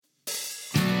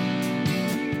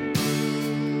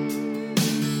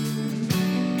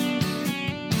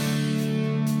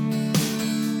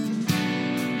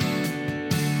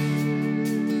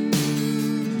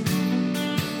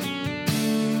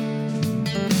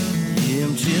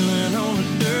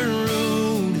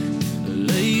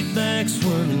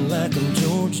like I'm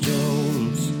George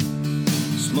Jones.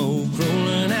 Smoke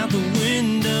rolling out the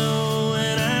window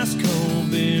and ice cold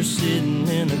beer sitting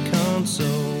in the console.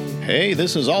 Hey,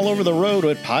 this is All Over the Road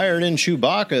with Pirate and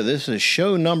Chewbacca. This is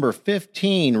show number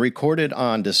 15, recorded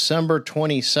on December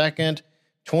 22nd,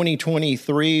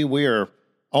 2023. We are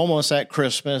almost at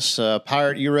Christmas.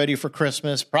 Pirate, you ready for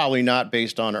Christmas? Probably not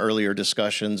based on earlier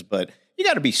discussions, but you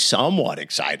got to be somewhat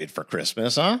excited for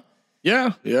Christmas, huh?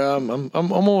 Yeah, I'm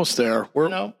almost there.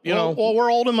 We're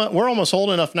almost old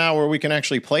enough now where we can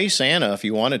actually play Santa if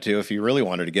you wanted to, if you really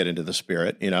wanted to get into the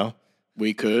spirit, you know.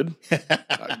 We could.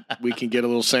 We can get a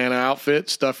little Santa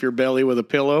outfit, stuff your belly with a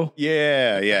pillow.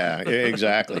 Yeah,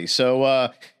 exactly.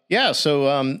 So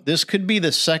this could be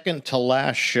the second to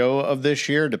last show of this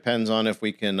year. Depends on if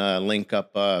we can link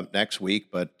up next week.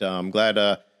 But I'm glad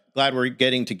we're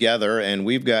getting together, and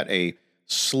we've got a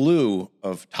slew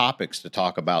of topics to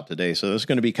talk about today. So this is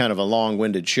going to be kind of a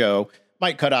long-winded show.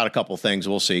 Might cut out a couple things.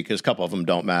 We'll see, because a couple of them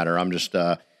don't matter. I'm just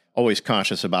always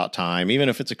conscious about time, even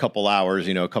if it's a couple hours.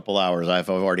 I've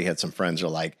already had some friends who are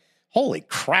like, holy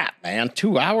crap, man,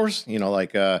 2 hours?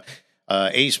 Like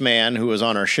Ace Man, who was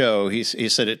on our show, he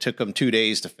said it took him 2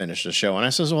 days to finish the show. And I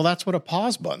says, well, that's what a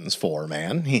pause button's for,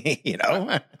 man.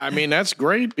 I mean, that's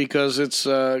great because it's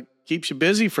keeps you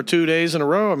busy for 2 days in a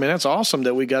row. I mean, that's awesome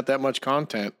that we got that much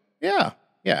content. Yeah,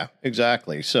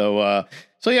 exactly. So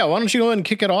why don't you go ahead and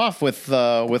kick it off with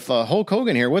Hulk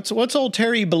Hogan here? What's old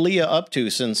Terry Bollea up to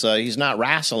since he's not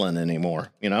wrestling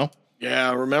anymore?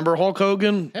 Yeah, remember Hulk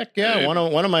Hogan? Heck yeah, hey.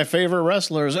 One of my favorite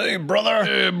wrestlers. Hey brother.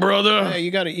 Hey,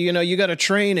 you gotta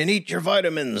train and eat your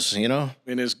vitamins.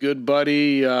 And his good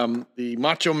buddy, the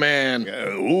Macho Man.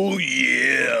 Oh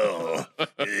yeah,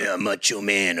 Macho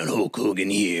Man and Hulk Hogan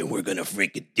here. We're gonna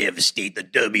freaking devastate the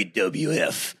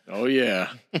WWF. Oh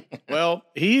yeah. Well,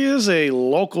 he is a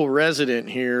local resident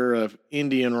here of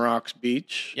Indian Rocks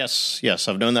Beach. Yes,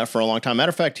 I've known that for a long time.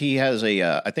 Matter of fact, he has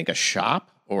I think a shop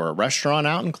or a restaurant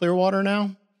out in Clearwater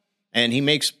now, and he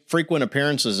makes frequent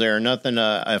appearances there. Nothing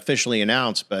officially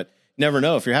announced, but you never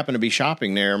know. If you happen to be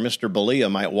shopping there, Mr.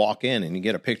 Bollea might walk in and you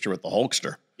get a picture with the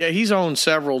Hulkster. Yeah, he's owned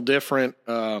several different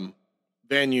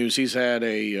venues. He's had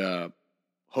a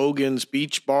Hogan's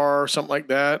Beach Bar, something like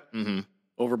that,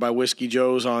 over by Whiskey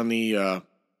Joe's on the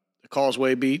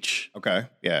Causeway Beach. Okay,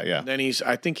 yeah. And then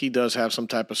I think he does have some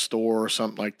type of store or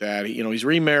something like that. He's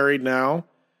remarried now.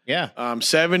 Yeah.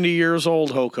 70 years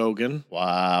old, Hulk Hogan.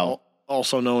 Wow.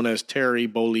 Also known as Terry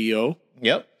Bollea.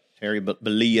 Yep. Terry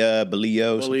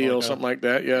Bollea, something like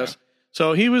that, yes. Yeah.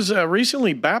 So he was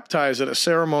recently baptized at a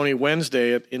ceremony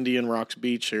Wednesday at Indian Rocks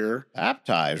Beach here.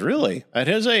 Baptized, really? At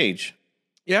his age?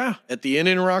 Yeah, at the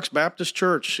Indian Rocks Baptist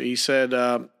Church. He said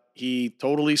he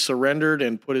totally surrendered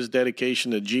and put his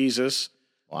dedication to Jesus.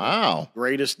 Wow.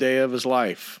 Greatest day of his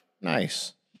life.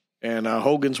 Nice. And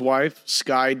Hogan's wife,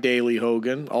 Sky Daly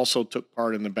Hogan, also took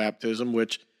part in the baptism,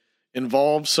 which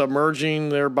involved submerging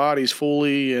their bodies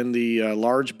fully in the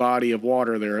large body of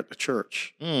water there at the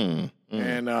church. And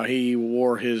he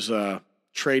wore his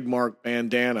trademark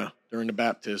bandana during the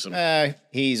baptism.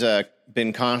 He's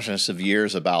been conscious of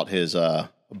years about his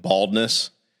baldness.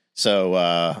 So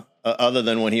other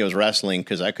than when he was wrestling,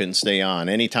 because I couldn't stay on,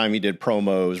 anytime he did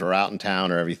promos or out in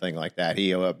town or everything like that,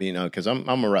 because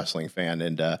I'm a wrestling fan,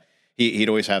 and he'd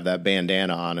always have that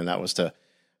bandana on, and that was to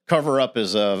cover up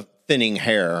his thinning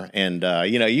hair. And,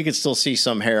 you could still see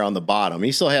some hair on the bottom.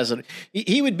 He still has it.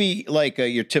 He would be like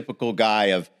your typical guy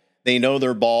of, they know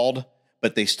they're bald,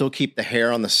 but they still keep the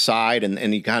hair on the side,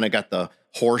 and he kind of got the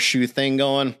horseshoe thing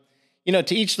going.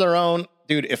 To each their own.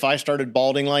 Dude, if I started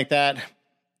balding like that,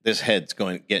 this head's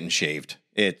getting shaved.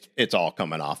 It's all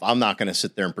coming off. I'm not going to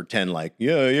sit there and pretend like,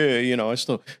 I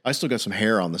still got some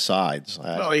hair on the sides.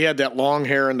 Well, he had that long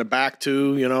hair in the back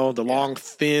too, the long,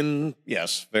 thin,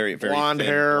 yes, very, very blonde thin,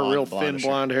 hair, real thin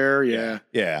blonde hair. Yeah.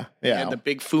 And the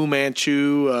big Fu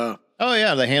Manchu. The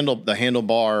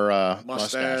handlebar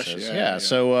mustaches. Yeah.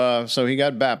 So he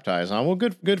got baptized. Well,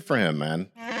 good for him, man.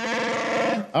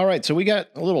 All right, so we got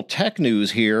a little tech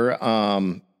news here.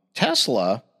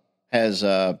 Tesla has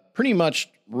pretty much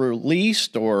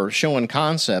released or showing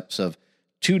concepts of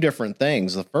two different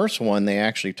things. The first one they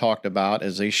actually talked about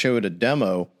is they showed a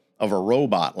demo of a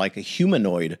robot, like a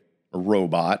humanoid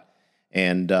robot,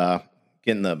 and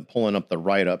pulling up the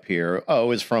write up here. Oh, it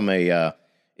was from a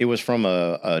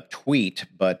tweet,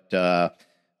 but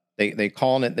they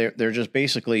calling it. They're just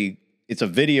basically, it's a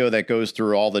video that goes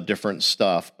through all the different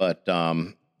stuff, but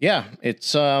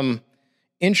it's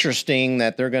interesting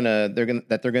that they're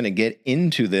gonna get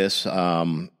into this,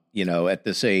 at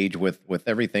this age with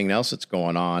everything else that's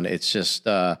going on. It's just,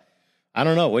 I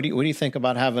don't know. What do you think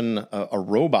about having a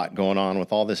robot going on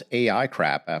with all this AI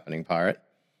crap happening, Pirate?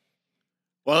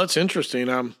 Well, it's interesting.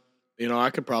 I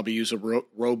could probably use a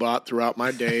robot throughout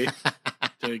my day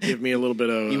to give me a little bit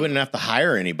of. You wouldn't have to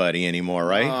hire anybody anymore,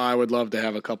 right? I would love to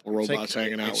have a couple robots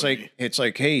hanging out with me. It's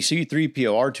like, hey, C-3PO,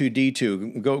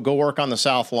 R2-D2, go work on the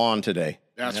South Lawn today.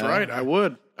 That's right. I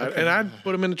would. And I'd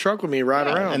put them in the truck with me, ride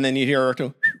around. And then you'd hear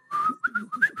R2,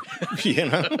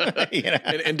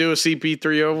 and do a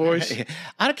CP3O voice.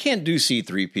 I can't do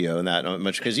C-3PO in that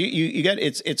much because you got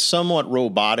it's somewhat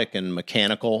robotic and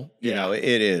mechanical. You know, it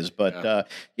is. But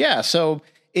so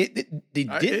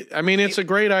it's a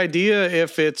great idea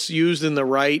if it's used in the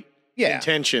right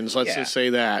intentions. Let's just say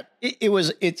that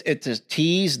it's a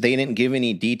tease. They didn't give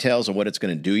any details of what it's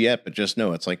going to do yet, but just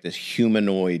know it's like this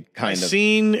humanoid kind of. I've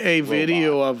seen a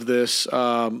video of this.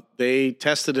 They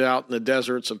tested it out in the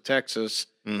deserts of Texas,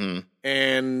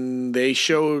 and they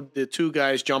showed the two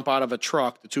guys jump out of a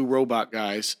truck, the two robot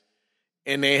guys,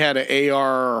 and they had an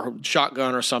AR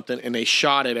shotgun or something, and they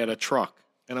shot it at a truck.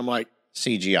 And I'm like,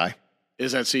 CGI.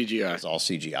 Is that CGI? It's all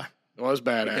CGI. It was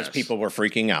badass. Because people were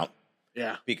freaking out.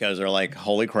 Yeah. Because they're like,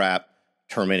 holy crap,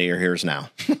 Terminator here's now.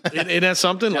 Isn't that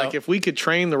something? Like if we could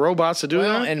train the robots to do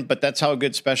that? But that's how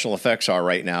good special effects are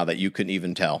right now that you couldn't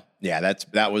even tell. Yeah,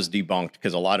 that was debunked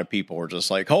because a lot of people were just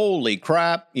like, holy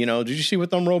crap, did you see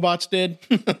what them robots did?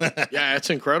 Yeah, it's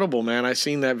incredible, man. I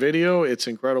seen that video. It's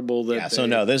incredible that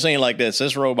this ain't like this.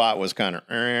 This robot was kind of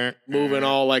moving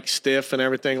all like stiff and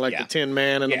everything like the Tin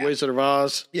Man and the Wizard of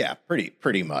Oz. Yeah,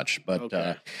 pretty much. But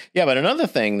but another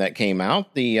thing that came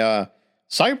out, the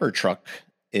Cybertruck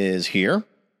is here,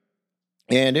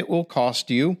 and it will cost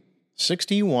you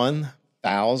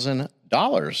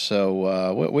 $61,000.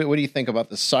 So what do you think about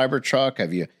the Cybertruck?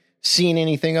 Have you seen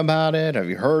anything about it? Have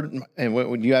you heard? And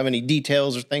would you have any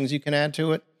details or things you can add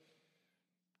to it?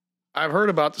 I've heard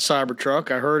about the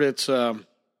Cybertruck. I heard it's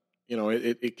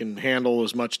it can handle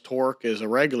as much torque as a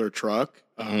regular truck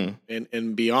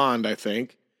and beyond, I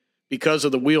think, because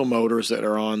of the wheel motors that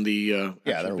are on the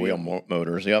they're wheel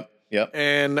motors. Yep.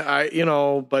 And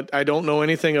but I don't know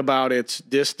anything about its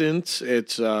distance,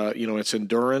 its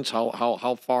endurance.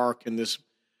 How far can this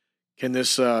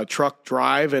truck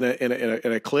drive in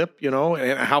a clip?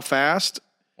 And how fast?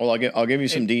 Well, I'll give you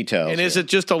some details. And is it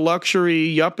just a luxury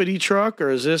yuppity truck, or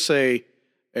is this is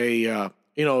this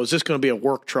going to be a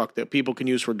work truck that people can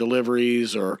use for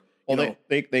deliveries or? Well,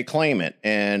 they claim it,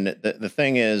 and the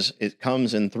thing is, it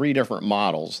comes in 3 different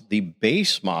models. The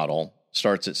base model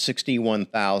starts at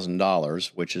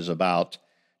 $61,000, which is about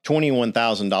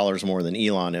 $21,000 more than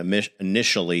Elon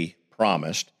initially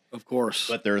promised. Of course.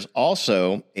 But there's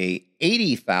also a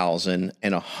 $80,000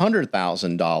 and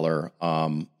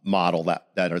 $100,000 model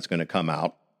that is going to come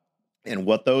out. And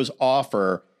what those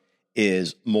offer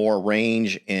is more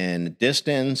range and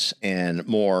distance and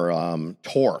more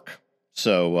torque.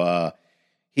 So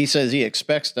he says he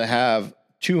expects to have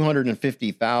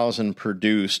 250,000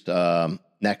 produced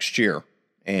next year.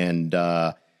 And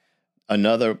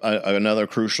another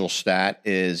crucial stat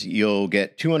is you'll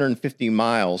get 250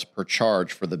 miles per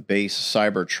charge for the base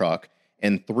Cybertruck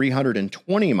and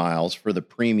 320 miles for the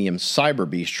premium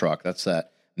Cyberbeast truck. That's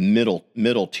that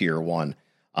middle tier one.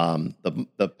 The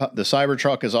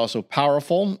Cybertruck is also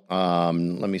powerful.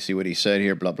 Let me see what he said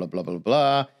here. Blah, blah, blah, blah,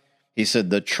 blah. He said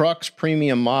the truck's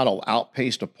premium model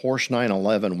outpaced a Porsche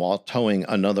 911 while towing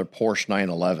another Porsche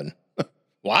 911.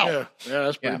 Wow. Yeah,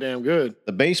 that's pretty damn good.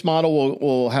 The base model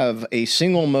will have a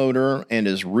single motor and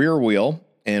is rear wheel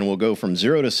and will go from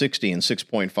 0 to 60 in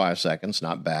 6.5 seconds.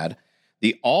 Not bad.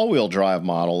 The all-wheel drive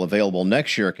model available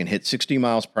next year can hit 60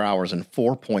 miles per hour in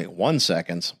 4.1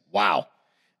 seconds. Wow.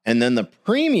 And then the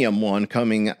premium one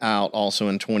coming out also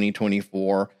in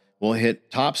 2024 will hit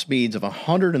top speeds of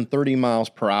 130 miles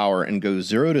per hour and go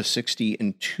 0 to 60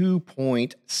 in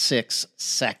 2.6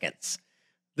 seconds.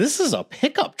 This is a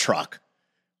pickup truck.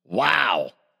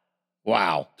 Wow.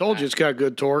 Told you it's got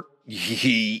good torque.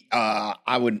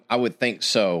 I would think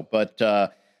so. But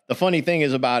the funny thing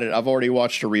is about it, I've already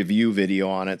watched a review video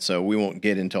on it, so we won't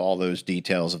get into all those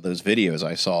details of those videos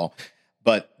I saw.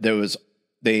 But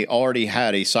they already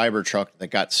had a Cybertruck that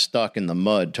got stuck in the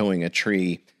mud towing a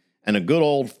tree, and a good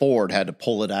old Ford had to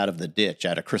pull it out of the ditch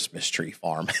at a Christmas tree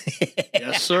farm.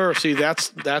 Yes, sir. See,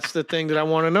 that's the thing that I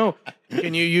want to know.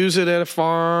 Can you use it at a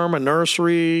farm, a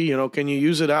nursery? Can you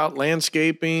use it out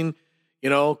landscaping?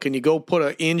 Can you go put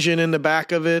an engine in the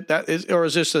back of it? Or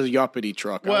is this a yuppity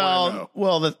truck?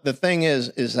 Well, the thing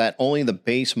is that only the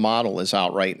base model is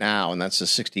out right now, and that's the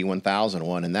 61,000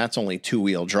 one, and that's only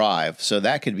 2-wheel drive. So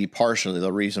that could be partially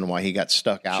the reason why he got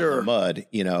stuck out in the mud,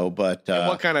 But and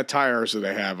what kind of tires do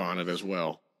they have on it as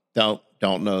well?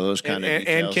 Don't know those kind of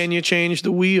details. And can you change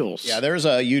the wheels? Yeah, there's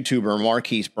a YouTuber,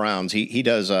 Marquise Browns. He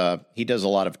does a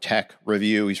lot of tech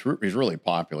review. He's really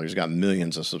popular. He's got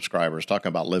millions of subscribers talking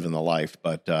about living the life.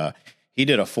 But he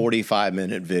did a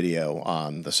 45-minute video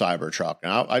on the Cybertruck.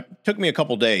 Now, it took me a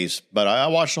couple days, but I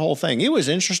watched the whole thing. It was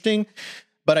interesting,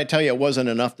 but I tell you, it wasn't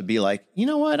enough to be like, you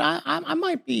know what, I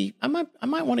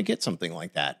might want to get something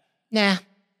like that. Nah,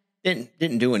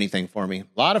 didn't do anything for me.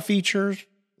 A lot of features.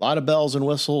 A lot of bells and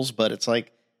whistles, but it's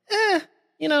like, I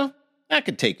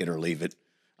could take it or leave it.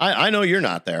 I know you're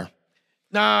not there.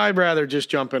 Nah, I'd rather just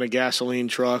jump in a gasoline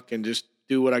truck and just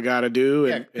do what I got to do.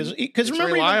 Yeah, because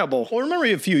remember, reliable. Remember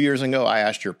a few years ago, I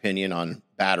asked your opinion on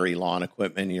battery lawn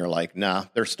equipment, and you're like, nah,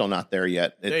 they're still not there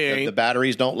yet. The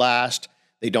batteries don't last.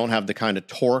 They don't have the kind of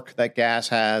torque that gas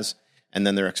has. And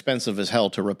then they're expensive as hell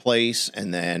to replace.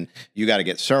 And then you got to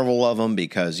get several of them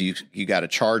because you got to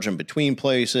charge them between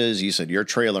places. You said your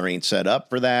trailer ain't set up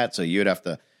for that. So you'd have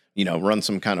to, run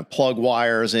some kind of plug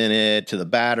wires in it to the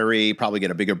battery, probably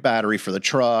get a bigger battery for the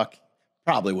truck.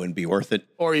 Probably wouldn't be worth it.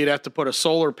 Or you'd have to put a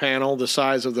solar panel the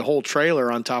size of the whole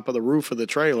trailer on top of the roof of the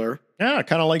trailer. Yeah,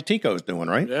 kind of like Tico's doing,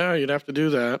 right? Yeah, you'd have to do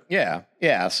that.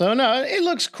 Yeah. So, no, it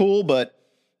looks cool, but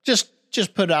just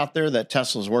put out there that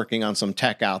Tesla's working on some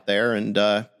tech out there, and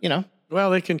Well,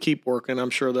 they can keep working. I'm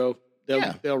sure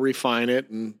they'll refine it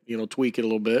and tweak it a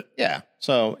little bit. Yeah.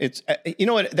 So it's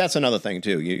what, that's another thing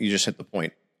too. You just hit the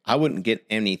point. I wouldn't get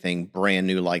anything brand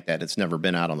new like that. It's never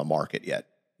been out on the market yet.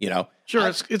 Sure,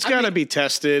 it's got to be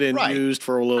tested and used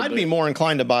for a little bit. I'd be more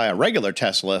inclined to buy a regular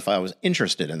Tesla if I was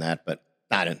interested in that, but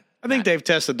not in. I think they've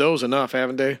tested those enough,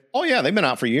 haven't they? Oh, yeah. They've been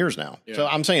out for years now. Yeah. So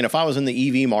I'm saying if I was in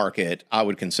the EV market, I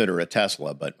would consider a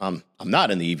Tesla, but I'm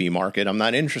not in the EV market. I'm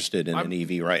not interested in an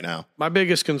EV right now. My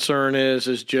biggest concern is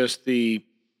just the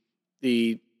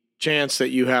chance that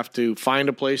you have to find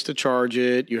a place to charge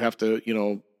it. You have to,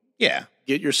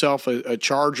 get yourself a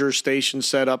charger station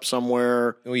set up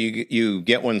somewhere. Well, you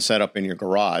get one set up in your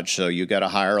garage. So you got to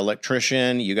hire an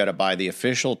electrician. You got to buy the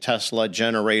official Tesla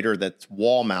generator that's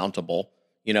wall mountable.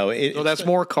 So that's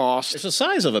more cost. It's the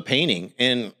size of a painting,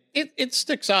 and it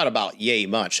sticks out about yay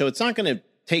much. So it's not going to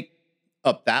take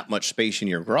up that much space in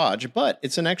your garage, but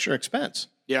it's an extra expense.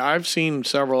 Yeah, I've seen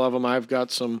several of them. I've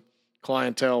got some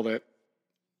clientele that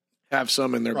have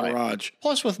some in their garage.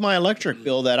 Plus, with my electric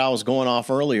bill that I was going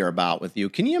off earlier about with you,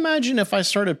 can you imagine if I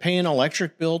started paying an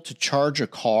electric bill to charge a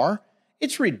car?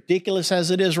 It's ridiculous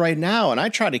as it is right now, and I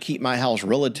try to keep my house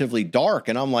relatively dark,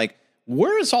 and I'm like,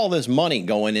 where is all this money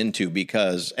going into?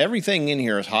 Because everything in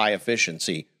here is high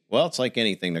efficiency. Well, it's like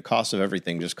anything. The cost of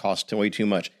everything just costs way too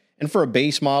much. And for a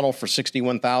base model for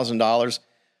 $61,000,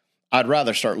 I'd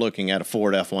rather start looking at a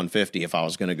Ford F-150 if I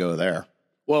was going to go there.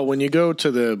 Well, when you go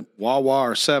to the Wawa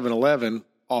or 7-Eleven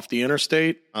off the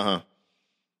interstate, they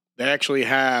actually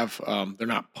have, they're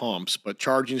not pumps, but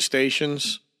charging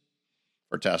stations.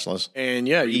 For Teslas. And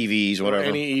yeah. EVs, whatever.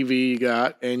 Any EV you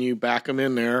got, and you back them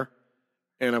in there.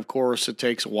 And, of course, it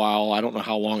takes a while. I don't know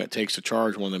how long it takes to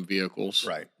charge one of them vehicles.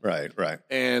 Right.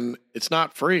 And it's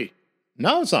not free.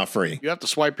 No, it's not free. You have to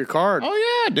swipe your card.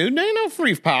 Oh, yeah, dude. There ain't no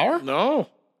free power. No.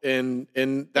 And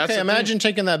that's... Okay, imagine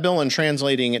taking that bill and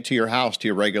translating it to your house to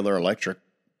your regular electric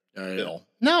bill.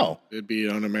 No. It'd be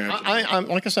unimaginable. I'm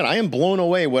like I said, I am blown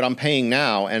away what I'm paying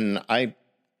now. And I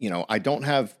don't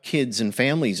have kids and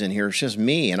families in here. It's just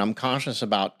me. And I'm conscious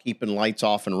about keeping lights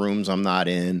off in rooms I'm not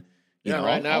in.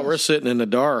 Right now we're sitting in the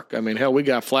dark. I mean, hell, we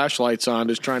got flashlights on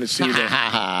just trying to see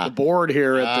the board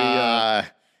here at the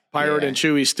Pirate and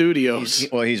Chewy Studios.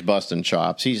 He's busting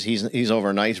chops. He's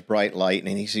over a nice bright light,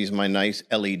 and he sees my nice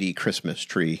LED Christmas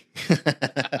tree.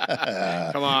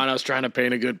 Come on, I was trying to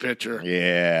paint a good picture.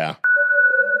 Yeah.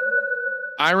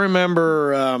 I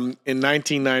remember in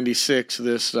 1996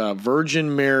 this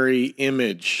Virgin Mary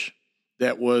image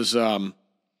that was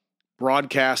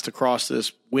broadcast across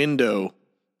this window.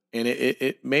 And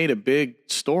it made a big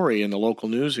story in the local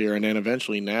news here and then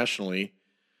eventually nationally.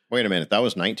 Wait a minute. That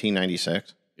was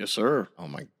 1996? Yes, sir. Oh,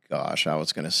 my gosh. I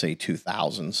was going to say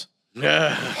 2000s.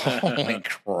 Holy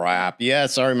crap.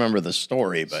 Yes, I remember the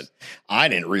story, but I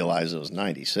didn't realize it was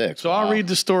 96. So I'll read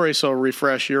the story so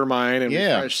refresh your mind and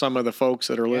refresh some of the folks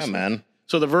that are listening. Yeah, man.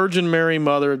 So the Virgin Mary,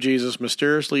 Mother of Jesus,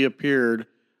 mysteriously appeared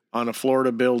on a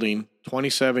Florida building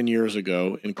 27 years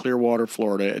ago in Clearwater,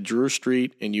 Florida at Drew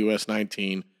Street in US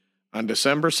 19. On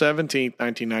December 17th,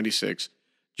 1996,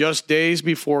 just days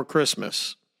before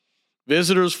Christmas.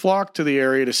 Visitors flocked to the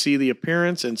area to see the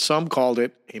appearance, and some called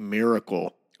it a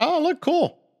miracle. Oh, look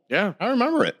cool. Yeah. I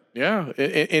remember it. Yeah.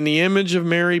 And the image of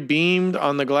Mary beamed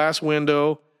on the glass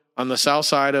window on the south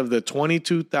side of the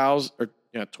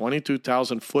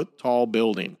 22,000 foot tall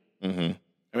building.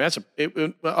 Mm-hmm. I mean, it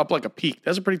went up like a peak.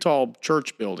 That's a pretty tall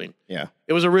church building. Yeah.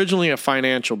 It was originally a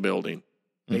financial building.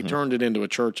 They turned it into a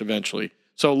church eventually.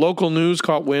 So local news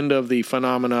caught wind of the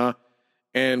phenomena,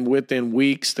 and within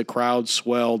weeks, the crowd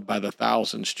swelled by the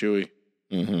thousands, Chewy.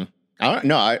 Mm-hmm.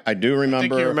 I do remember. I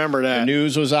think you remember that. The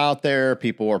news was out there.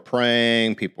 People were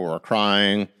praying. People were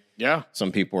crying. Yeah.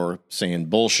 Some people were saying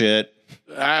bullshit.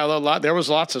 There was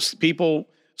lots of people.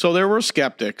 So there were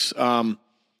skeptics, and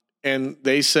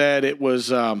they said it was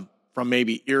from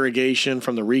maybe irrigation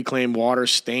from the reclaimed water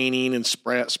staining and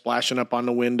splashing up on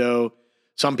the window.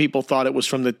 Some people thought it was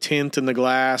from the tint in the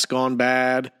glass gone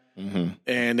bad. Mm-hmm.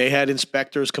 And they had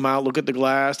inspectors come out, look at the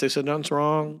glass. They said, nothing's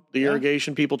wrong. The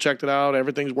irrigation people checked it out.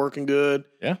 Everything's working good.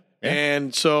 Yeah.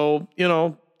 And so,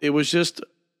 it was just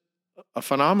a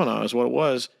phenomenon is what it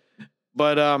was.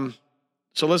 But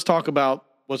so let's talk about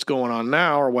what's going on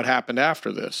now or what happened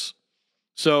after this.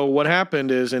 So what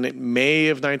happened is in May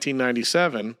of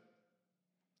 1997,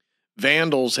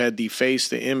 vandals had defaced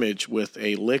the image with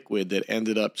a liquid that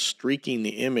ended up streaking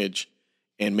the image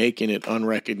and making it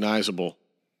unrecognizable.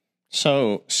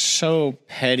 So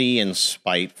petty and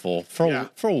spiteful for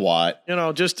what?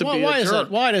 Just to be a jerk. Why is that?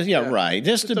 Why does right?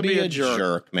 Just to be a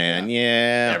jerk, man.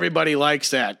 Yeah. Everybody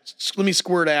likes that. Let me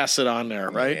squirt acid on there,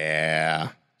 right? Yeah.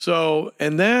 So,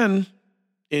 and then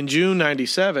in June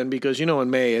 97, because in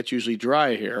May it's usually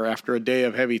dry here after a day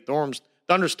of heavy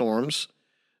thunderstorms,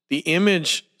 the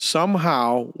image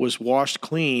somehow was washed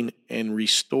clean and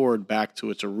restored back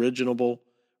to its original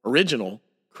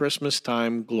Christmas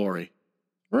time glory.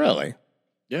 Really?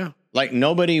 Yeah. Like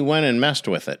nobody went and messed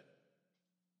with it?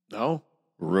 No.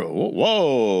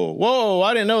 Whoa!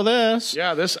 I didn't know this.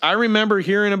 Yeah, I remember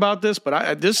hearing about this,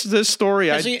 but this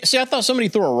story. I thought somebody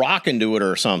threw a rock into it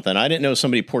or something. I didn't know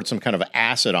somebody poured some kind of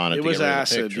acid on it. It was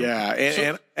acid,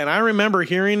 yeah. And I remember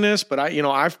hearing this, but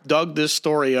I've dug this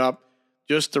story up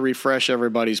just to refresh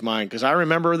everybody's mind because I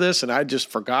remember this and I just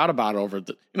forgot about it over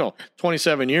the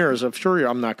 27 years. I'm sure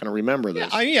I'm not going to remember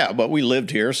this. Yeah, but we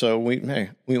lived here, so we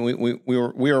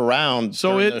were around.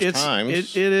 So those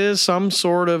times. It is some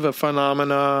sort of a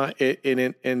phenomena.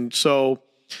 And so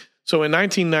in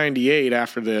 1998,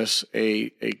 after this,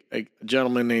 a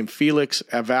gentleman named Felix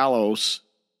Avalos,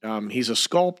 he's a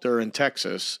sculptor in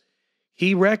Texas.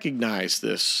 He recognized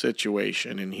this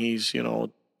situation, and he's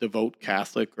devout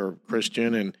Catholic or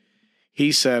Christian, and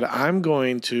he said, I'm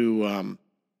going to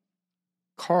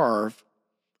carve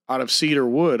out of cedar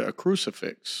wood a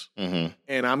crucifix, and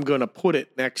I'm going to put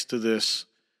it next to this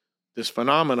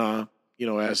phenomena,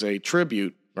 as a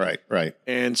tribute. Right.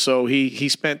 And so he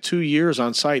spent 2 years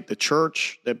on site. The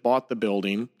church that bought the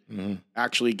building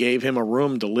actually gave him a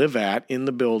room to live at in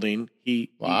the building. He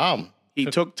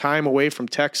took time away from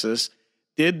Texas,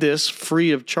 did this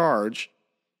free of charge.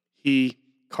 He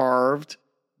carved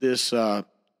this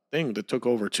thing that took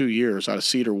over 2 years out of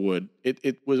cedar wood.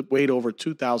 It weighed over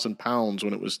 2,000 pounds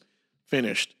when it was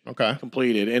finished,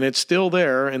 completed, and it's still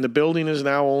there. And the building is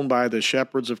now owned by the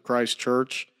Shepherds of Christ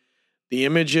Church. The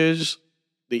image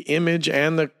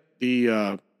and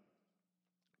the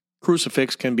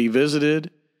crucifix can be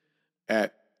visited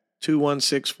at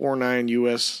 21649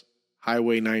 U.S.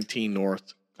 Highway 19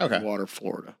 North, Clearwater,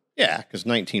 Florida. Yeah, because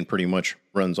 19 pretty much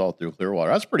runs all through Clearwater.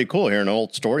 That's pretty cool hearing an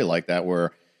old story like that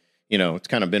where, it's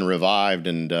kind of been revived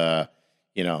and,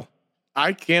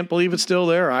 I can't believe it's still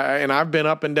there. I've been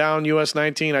up and down US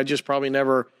 19. I just probably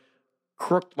never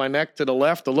crooked my neck to the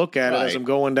left to look at it as I'm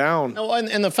going down. No,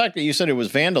 and the fact that you said it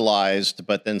was vandalized,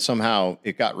 but then somehow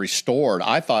it got restored.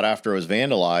 I thought after it was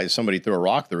vandalized, somebody threw a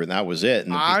rock through it, and that was it.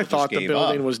 And I thought the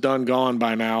building was gone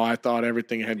by now. I thought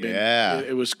everything had been. Yeah.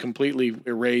 It was completely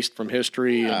erased from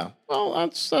history. Yeah.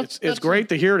 Well, it's great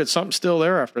to hear that something's still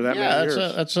there after that many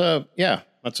years.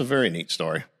 That's a very neat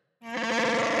story.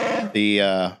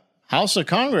 The House of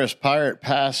Congress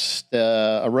passed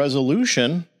a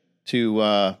resolution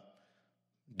to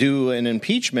do an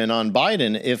impeachment on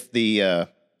Biden if the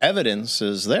evidence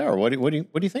is there. What do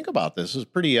you think about this? This is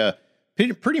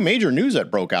pretty major news that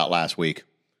broke out last week.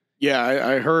 Yeah,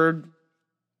 I heard,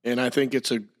 and I think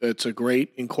it's a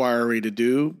great inquiry to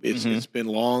do. It's been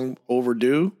long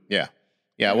overdue. Yeah.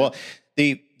 Well,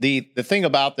 the thing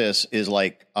about this is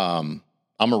like I'm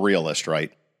a realist,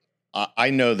 right? I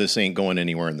know this ain't going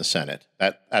anywhere in the Senate.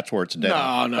 That's where it's dead.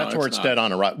 No, that's where it's dead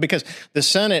on arrival. Because the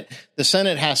Senate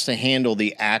has to handle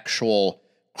the actual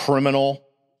criminal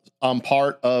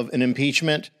part of an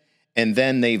impeachment, and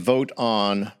then they vote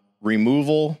on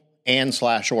removal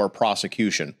and/or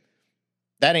prosecution.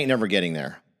 That ain't never getting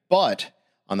there. But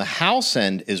on the House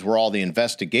end is where all the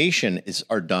investigation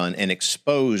are done and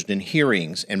exposed in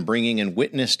hearings and bringing in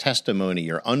witness testimony.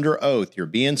 You're under oath. You're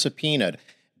being subpoenaed.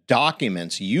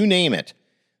 documents, you name it.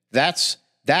 That's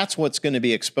what's going to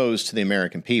be exposed to the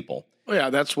American people. Oh, yeah,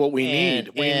 that's what we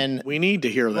need. We need to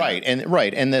hear that.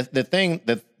 Right. And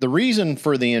the reason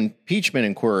for the impeachment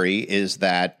inquiry is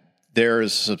that there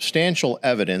is substantial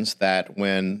evidence that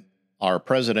when our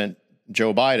president,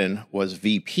 Joe Biden, was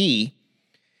VP,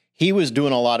 he was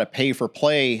doing a lot of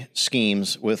pay-for-play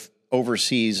schemes with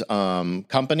overseas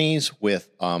companies, with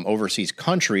overseas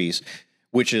countries,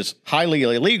 which is highly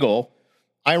illegal.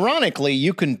 Ironically,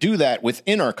 you can do that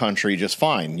within our country just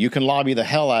fine. You can lobby the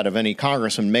hell out of any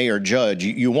congressman, mayor, judge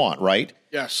you want, right?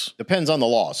 Yes. Depends on the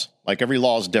laws. Like every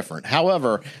law is different.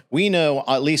 However, we know,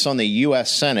 at least on the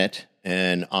U.S. Senate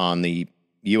and on the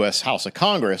U.S. House of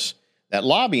Congress, that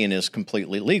lobbying is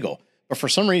completely legal. But for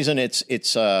some reason, and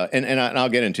I'll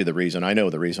get into the reason. I know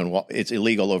the reason why it's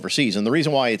illegal overseas. And the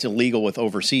reason why it's illegal with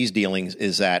overseas dealings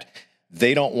is that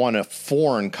they don't want a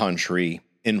foreign country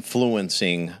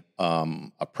influencing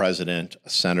a president, a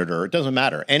senator. It doesn't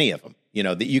matter, any of them. You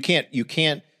know, that you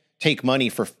can't take money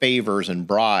for favors and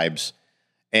bribes.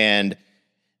 And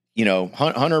you know,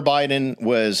 Hunter Biden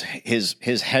was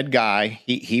his head guy.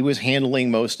 He was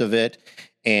handling most of it,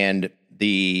 and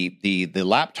the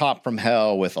laptop from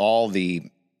hell with all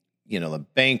the, you know, the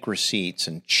bank receipts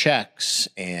and checks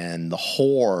and the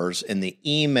whores and the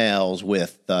emails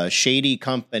with shady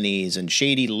companies and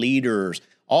shady leaders,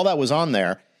 all that was on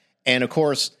there. And of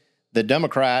course, the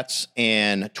Democrats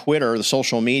and Twitter, the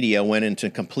social media, went into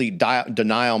complete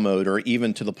denial mode, or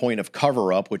even to the point of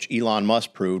cover up, which Elon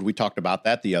Musk proved. We talked about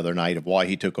that the other night of why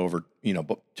he took over, you know,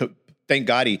 thank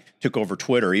God he took over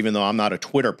Twitter, even though I'm not a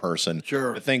Twitter person.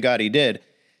 Sure. But thank God he did.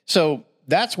 So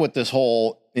that's what this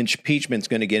whole impeachment's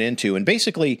going to get into. And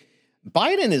basically,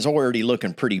 Biden is already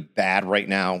looking pretty bad right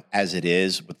now as it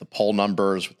is, with the poll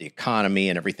numbers, with the economy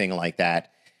and everything like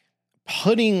that.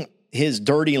 Putting his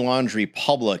dirty laundry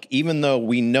public, even though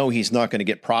we know he's not going to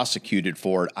get prosecuted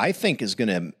for it, I think is going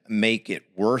to make it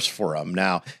worse for him.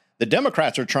 Now, the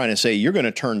Democrats are trying to say you're going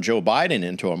to turn Joe Biden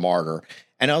into a martyr.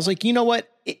 And I was like, you know what?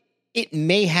 It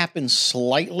may happen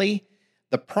slightly.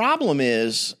 The problem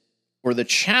is, or the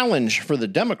challenge for the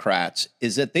Democrats,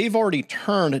 is that they've already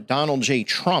turned Donald J.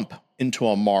 Trump into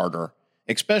a martyr,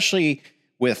 especially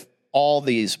with all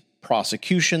these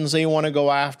prosecutions they want to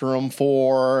go after him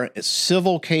for,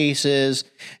 civil cases,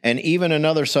 and even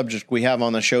another subject we have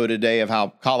on the show today of how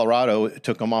Colorado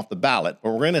took him off the ballot.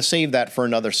 But we're going to save that for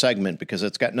another segment because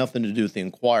it's got nothing to do with the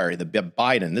inquiry, the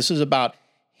Biden. This is about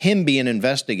him being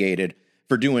investigated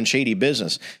for doing shady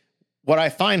business. What I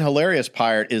find hilarious,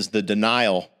 Pirate, is the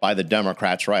denial by the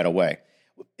Democrats right away.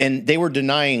 And they were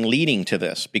denying leading to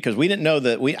this because we didn't know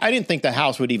that I didn't think the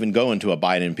House would even go into a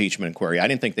Biden impeachment inquiry. I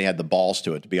didn't think they had the balls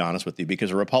to it, to be honest with you, because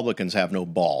the Republicans have no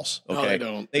balls. Okay, no, they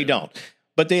don't. They don't.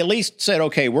 But they at least said,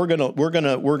 okay, we're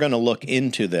gonna look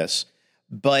into this.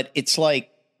 But it's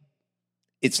like,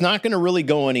 it's not going to really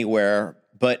go anywhere.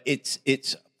 But it's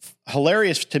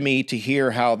hilarious to me to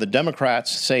hear how the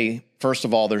Democrats say, first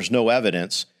of all, there's no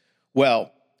evidence.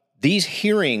 Well, these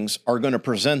hearings are going to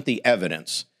present the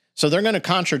evidence. So they're going to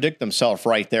contradict themselves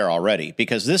right there already,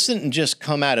 because this didn't just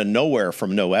come out of nowhere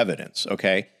from no evidence,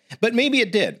 okay? But maybe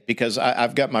it did, because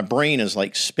I've got, my brain is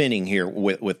like spinning here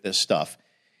with this stuff.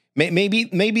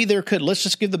 Maybe there could, let's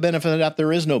just give the benefit that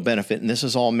there is no benefit and this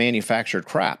is all manufactured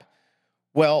crap.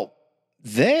 Well,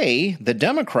 the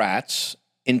Democrats,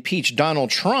 impeached Donald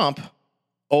Trump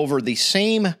over the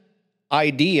same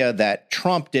idea that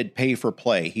Trump did pay for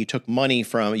play. He took money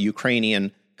from a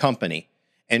Ukrainian company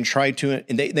and tried to,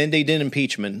 and they did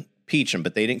impeach him,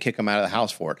 but they didn't kick him out of the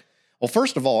House for it. Well,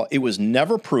 first of all, it was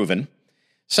never proven.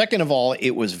 Second of all,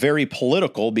 it was very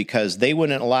political because they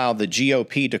wouldn't allow the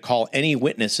GOP to call any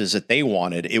witnesses that they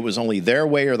wanted. It was only their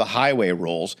way or the highway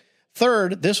rules.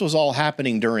 Third, this was all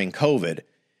happening during COVID.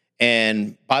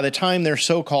 And by the time their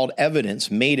so-called evidence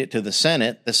made it to the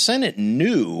Senate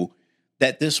knew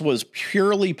that this was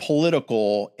purely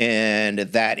political and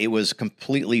that it was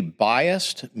completely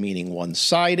biased, meaning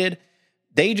one-sided.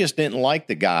 They just didn't like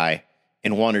the guy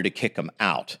and wanted to kick him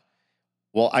out.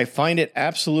 Well, I find it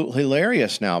absolutely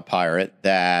hilarious now, Pirate,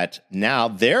 that now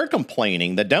they're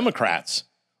complaining, the Democrats.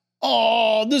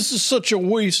 Oh, this is such a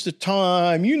waste of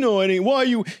time. Why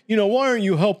aren't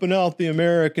you helping out the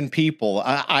American people?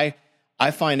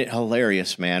 I find it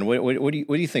hilarious, man. What do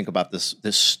you think about this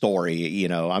story? You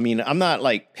know, I mean, I'm not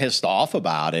like pissed off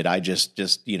about it. I just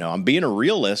I'm being a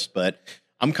realist, but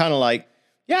I'm kind of like,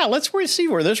 yeah, let's see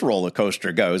where this roller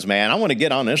coaster goes, man. I want to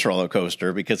get on this roller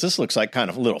coaster because this looks like kind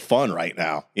of a little fun right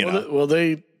now.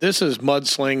 This is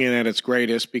mudslinging at its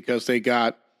greatest because they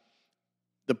got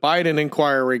the Biden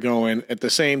inquiry going at the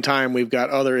same time. We've got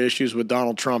other issues with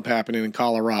Donald Trump happening in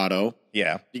Colorado.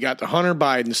 Yeah. You got the Hunter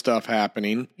Biden stuff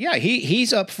happening. Yeah,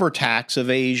 he's up for tax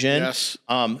evasion. Yes.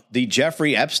 The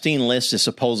Jeffrey Epstein list is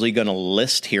supposedly going to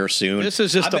list here soon. This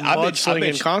is just a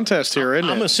mudslinging contest here, isn't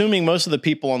it? I'm assuming most of the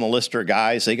people on the list are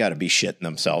guys. They got to be shitting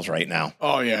themselves right now.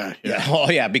 Oh, yeah. Oh,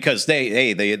 yeah, because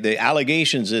the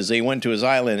allegations is they went to his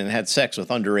island and had sex with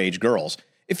underage girls.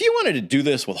 If you wanted to do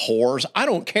this with whores, I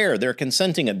don't care. They're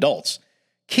consenting adults.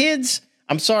 Kids,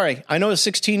 I'm sorry. I know a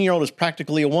 16-year-old is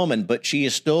practically a woman, but she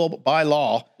is still, by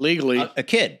law, legally a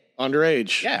kid.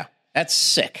 Underage. Yeah, that's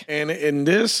sick. And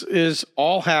this is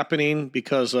all happening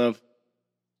because of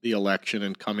the election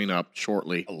and coming up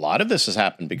shortly. A lot of this has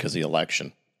happened because of the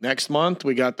election. Next month,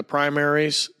 we got the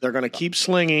primaries. They're going to keep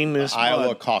slinging this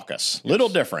Iowa caucus. Little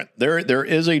different. There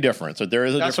is a difference. There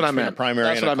is a difference between a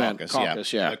primary and a caucus.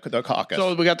 Caucus, yeah. The caucus.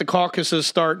 So we got the caucuses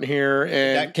starting here.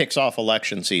 And that kicks off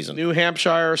election season. New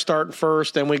Hampshire starting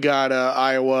first. Then we got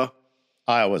Iowa.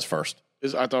 Iowa's first.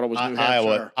 I thought it was New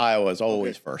Hampshire. Iowa's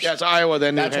always first. Yeah, it's Iowa,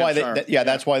 then New Hampshire.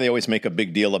 That's why they always make a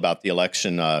big deal about the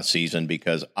election season,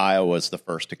 because Iowa's the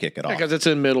first to kick it off. Because it's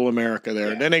in middle America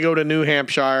there. Yeah. Then they go to New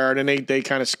Hampshire, and then they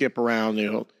kind of skip around.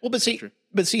 But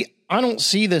see, I don't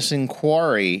see this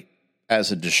inquiry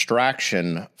as a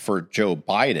distraction for Joe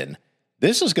Biden.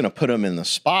 This is going to put him in the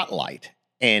spotlight,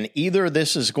 and either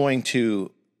this is going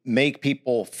to make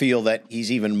people feel that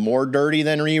he's even more dirty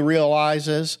than he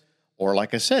realizes, or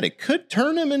like I said, it could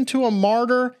turn him into a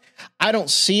martyr. I don't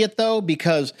see it, though,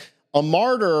 because a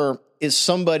martyr is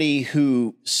somebody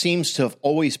who seems to have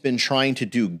always been trying to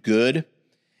do good,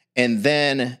 and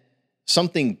then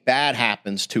something bad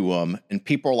happens to him, and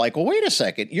people are like, well, wait a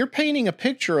second. You're painting a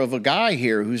picture of a guy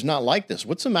here who's not like this.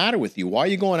 What's the matter with you? Why are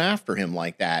you going after him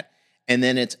like that? And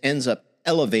then it ends up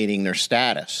elevating their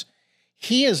status.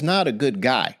 He is not a good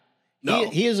guy. No.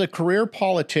 He is a career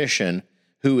politician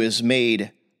who has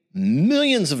made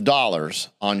millions of dollars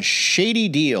on shady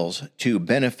deals to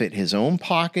benefit his own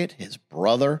pocket, his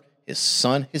brother, his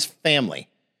son, his family,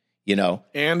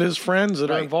 and his friends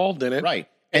that are involved in it. Right.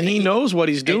 And he knows what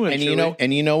he's doing.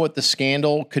 And you know what the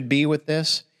scandal could be with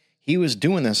this? He was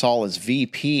doing this all as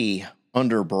VP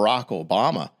under Barack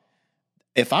Obama.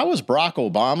 If I was Barack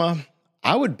Obama,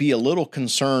 I would be a little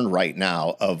concerned right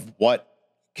now of what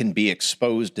can be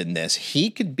exposed in this. He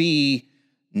could be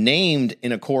named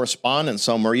in a correspondence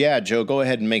somewhere. Yeah, Joe, go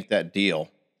ahead and make that deal.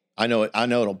 I know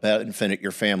it'll benefit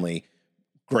your family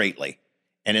greatly.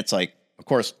 And it's like, of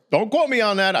course, don't quote me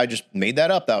on that. I just made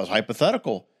that up. That was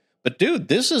hypothetical. But dude,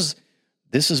 this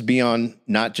is beyond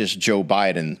not just Joe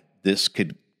Biden. This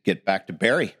could get back to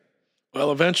Barry.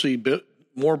 Well, eventually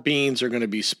more beans are going to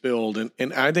be spilled.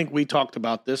 And I think we talked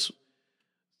about this,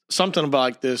 something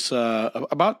about this,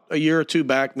 about a year or two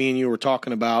back. Me and you were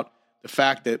talking about the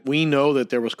fact that we know that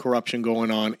there was corruption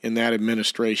going on in that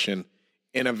administration.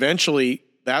 And eventually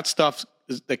that stuff,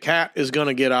 the cat is going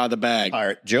to get out of the bag. All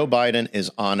right. Joe Biden is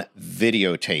on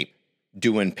videotape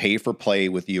doing pay for play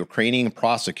with the Ukrainian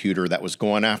prosecutor that was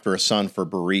going after a son for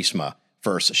Burisma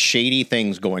for shady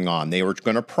things going on. They were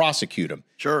going to prosecute him.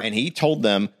 Sure. And he told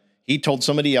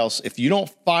somebody else, if you don't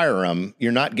fire him,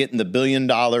 you're not getting the $1 billion,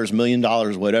 $1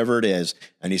 million, whatever it is.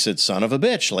 And he said, son of a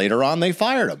bitch. Later on, they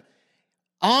fired him.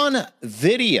 On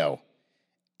video.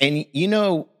 And you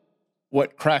know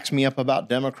what cracks me up about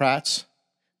Democrats?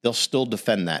 They'll still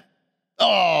defend that.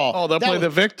 Oh, they'll play the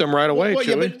victim right away,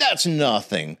 yeah, but that's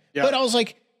nothing. Yeah. But I was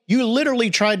like, you literally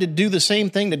tried to do the same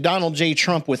thing to Donald J.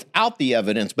 Trump without the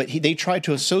evidence, but they tried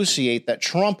to associate that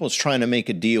Trump was trying to make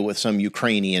a deal with some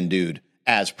Ukrainian dude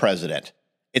as president.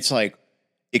 It's like,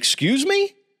 excuse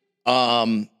me?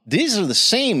 These are the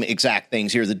same exact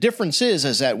things here. The difference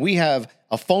is that we have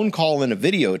a phone call and a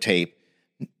videotape,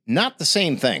 not the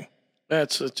same thing.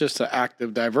 That's just an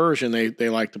active diversion they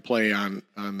like to play on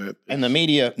the. And the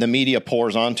media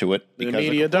pours onto it. The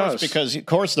media does. Because, of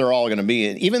course, they're all going to be,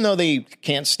 even though they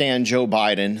can't stand Joe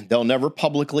Biden, they'll never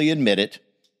publicly admit it.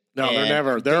 No, they're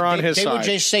never. They're on his side. They would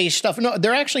just say stuff. No,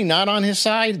 they're actually not on his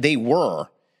side. They were.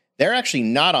 They're actually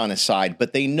not on his side,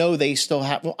 but they know they still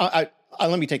have. Well,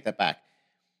 let me take that back.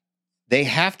 They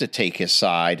have to take his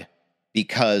side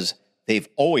because they've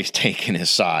always taken his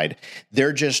side.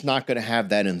 They're just not going to have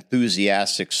that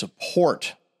enthusiastic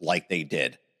support like they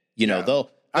did.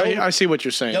 I see what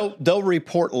you're saying. They'll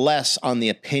report less on the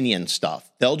opinion stuff.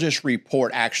 They'll just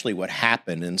report actually what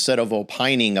happened instead of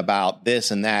opining about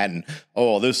this and that. And,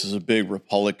 this is a big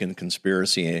Republican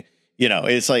conspiracy.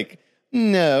 It's like,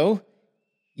 no,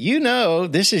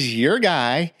 this is your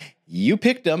guy. You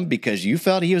picked him because you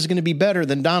felt he was going to be better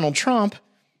than Donald Trump.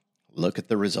 Look at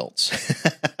the results.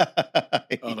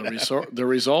 The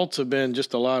results have been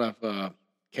just a lot of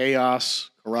chaos,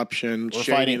 corruption,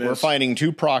 We're fighting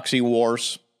two proxy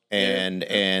wars,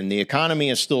 and the economy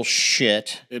is still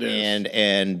shit. It is.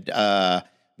 And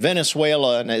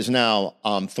Venezuela is now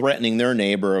threatening their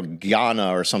neighbor,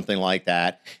 Guyana or something like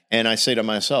that. And I say to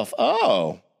myself,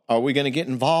 oh, are we going to get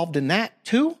involved in that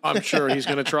too? I'm sure he's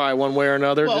going to try one way or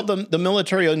another. Well, the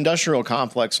military-industrial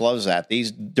complex loves that.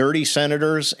 These dirty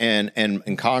senators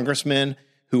and congressmen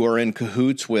who are in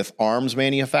cahoots with arms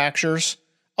manufacturers.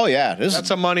 Oh, yeah.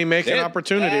 That's a money-making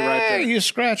opportunity right there. You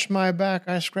scratch my back,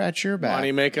 I scratch your back.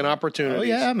 Money-making opportunity. Oh,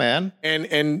 yeah, man.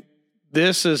 And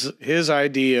this is his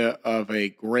idea of a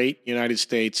great United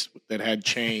States that had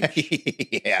change.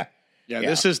 Yeah.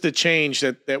 This is the change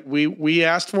that we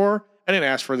asked for. I didn't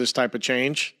ask for this type of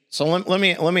change. So let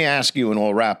me ask you, and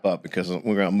we'll wrap up because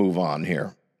we're going to move on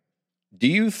here. Do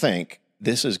you think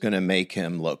this is going to make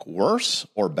him look worse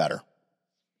or better?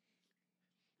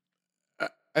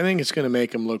 I think it's going to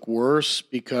make him look worse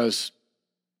because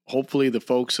hopefully the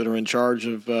folks that are in charge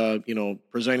of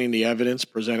presenting the evidence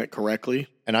present it correctly.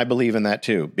 And I believe in that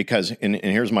too, because and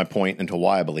here's my point into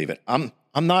why I believe it. I'm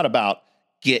not about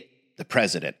get the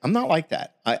president. I'm not like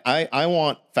that. I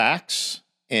want facts.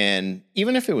 And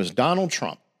even if it was Donald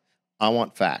Trump, I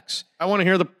want facts. I want to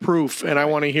hear the proof, and I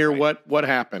want to hear what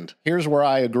happened. Here's where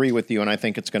I agree with you, and I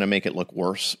think it's going to make it look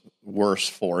worse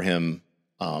for him.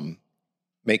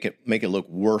 Make it look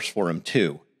worse for him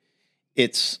too.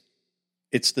 It's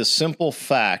the simple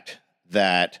fact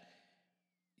that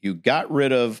you got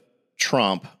rid of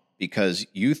Trump because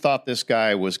you thought this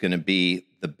guy was going to be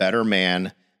the better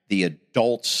man, the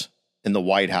adults in the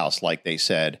White House, like they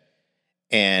said,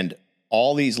 and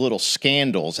all these little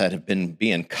scandals that have been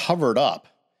being covered up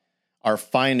are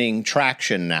finding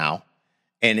traction now.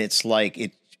 And it's like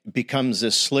it becomes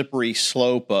this slippery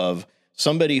slope of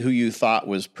somebody who you thought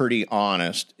was pretty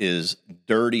honest is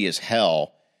dirty as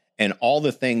hell. And all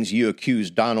the things you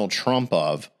accused Donald Trump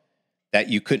of that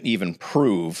you couldn't even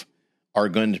prove are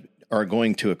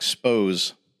going to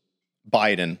expose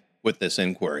Biden with this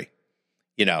inquiry.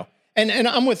 And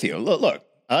I'm with you. Look.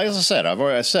 As I said,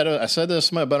 I said this,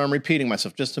 but I'm repeating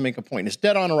myself just to make a point. It's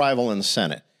dead on arrival in the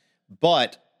Senate,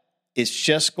 but it's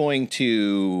just going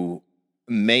to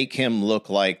make him look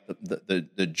like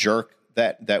the jerk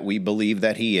that we believe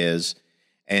that he is.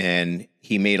 And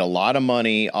he made a lot of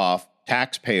money off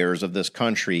taxpayers of this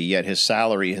country, yet his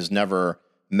salary has never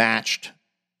matched,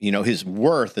 his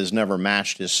worth has never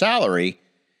matched his salary.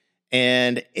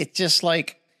 And it's just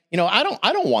like, I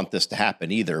don't want this to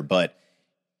happen either, but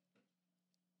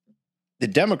the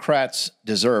Democrats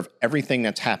deserve everything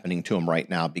that's happening to them right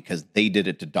now because they did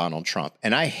it to Donald Trump.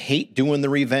 And I hate doing the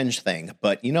revenge thing,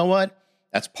 but you know what?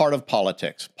 That's part of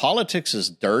politics. Politics is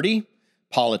dirty.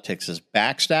 Politics is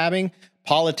backstabbing.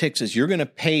 Politics is you're going to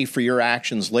pay for your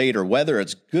actions later, whether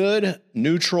it's good,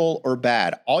 neutral, or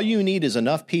bad. All you need is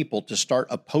enough people to start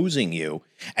opposing you,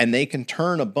 and they can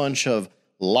turn a bunch of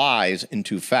lies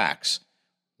into facts.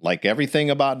 Like everything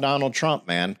about Donald Trump,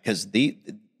 man, because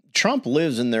Trump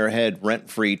lives in their head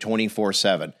rent-free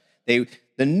 24/7.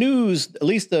 The news, at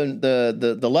least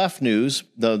the left news,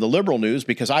 the liberal news,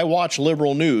 because I watch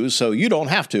liberal news, so you don't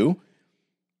have to.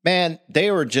 Man,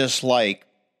 they were just like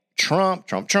Trump,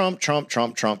 Trump, Trump, Trump,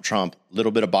 Trump, Trump, Trump,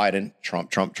 little bit of Biden, Trump,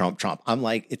 Trump, Trump, Trump. I'm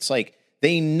like, it's like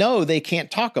they know they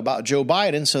can't talk about Joe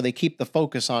Biden, so they keep the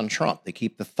focus on Trump. They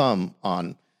keep the thumb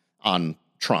on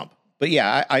Trump. But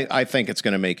yeah, I think it's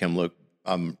going to make him look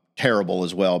terrible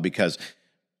as well because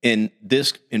in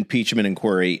this impeachment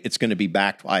inquiry, it's going to be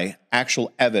backed by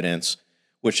actual evidence,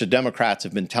 which the Democrats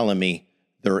have been telling me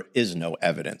there is no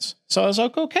evidence. So I was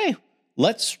like, okay,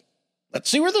 let's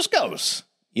see where this goes.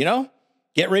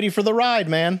 Get ready for the ride,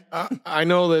 man. I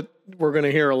know that we're going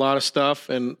to hear a lot of stuff,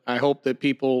 and I hope that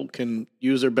people can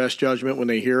use their best judgment when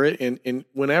they hear it. And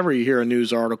whenever you hear a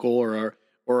news article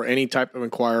or any type of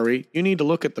inquiry, you need to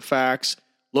look at the facts,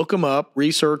 look them up,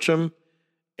 research them,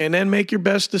 and then make your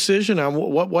best decision on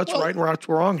what's right and what's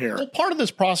wrong here. Well, part of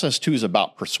this process, too, is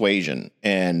about persuasion.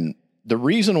 And the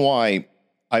reason why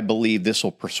I believe this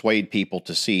will persuade people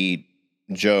to see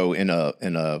Joe in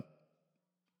a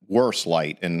worse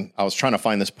light, and I was trying to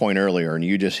find this point earlier, and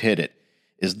you just hit it,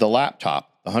 is the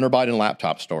laptop, the Hunter Biden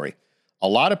laptop story. A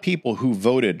lot of people who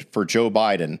voted for Joe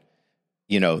Biden,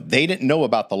 they didn't know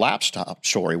about the laptop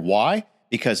story. Why?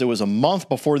 Because it was a month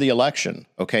before the election,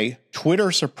 okay?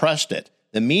 Twitter suppressed it.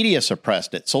 The media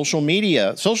suppressed it. Social media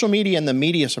and the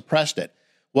media suppressed it.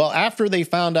 Well, after they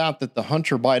found out that the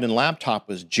Hunter Biden laptop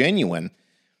was genuine,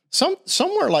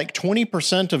 somewhere like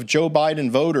 20% of Joe Biden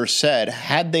voters said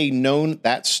had they known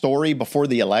that story before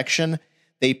the election,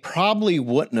 they probably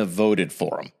wouldn't have voted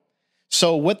for him.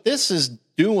 So what this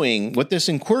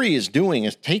inquiry is doing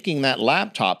is taking that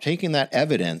laptop, taking that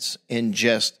evidence and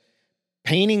just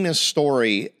painting this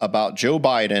story about Joe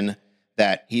Biden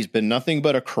that he's been nothing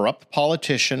but a corrupt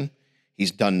politician.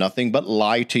 He's done nothing but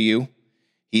lie to you.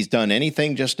 He's done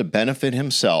anything just to benefit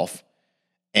himself.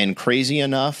 And crazy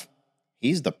enough,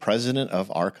 he's the president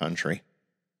of our country.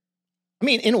 I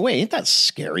mean, in a way, ain't that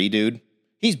scary, dude?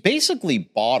 He's basically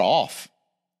bought off.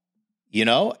 You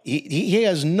know, he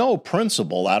has no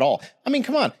principle at all. I mean,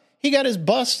 come on. He got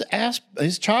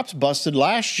his chops busted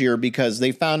last year because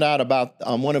they found out about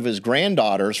one of his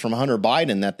granddaughters from Hunter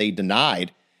Biden that they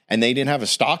denied, and they didn't have a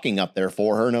stocking up there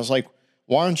for her. And I was like,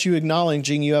 why aren't you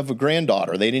acknowledging you have a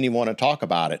granddaughter? They didn't even want to talk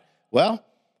about it. Well,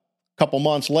 a couple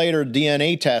months later,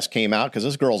 DNA test came out because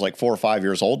this girl's like 4 or 5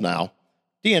 years old now.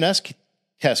 DNA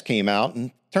test came out,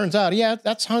 and turns out, yeah,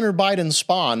 that's Hunter Biden's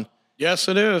spawn. Yes,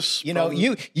 it is. You know,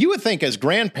 you would think as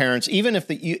grandparents, even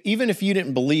if you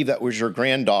didn't believe that was your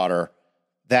granddaughter,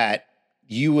 that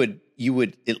you would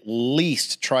at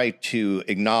least try to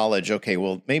acknowledge, okay,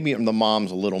 well, maybe the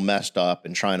mom's a little messed up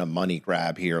and trying to money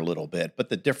grab here a little bit. But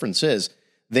the difference is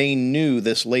they knew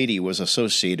this lady was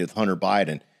associated with Hunter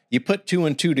Biden. You put 2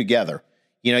 and 2 together.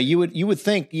 You know, you would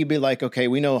think you'd be like, okay,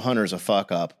 we know Hunter's a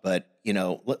fuck up, but you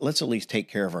know, let's at least take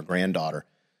care of our granddaughter.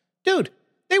 Dude,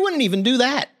 they wouldn't even do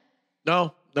that.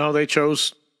 No, they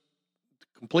chose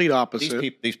the complete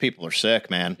opposite. These people are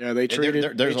sick, man. Yeah, they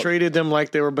treated them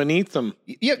like they were beneath them.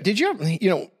 Yeah, did you ever, you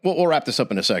know, we'll wrap this up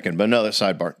in a second, but another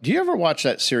sidebar. Do you ever watch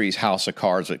that series House of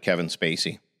Cards with Kevin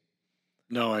Spacey?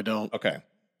 No, I don't. Okay.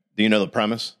 Do you know the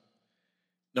premise?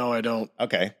 No, I don't.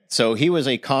 Okay. So he was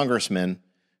a congressman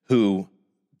who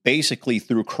basically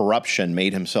through corruption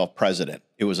made himself president.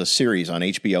 It was a series on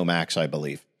HBO Max, I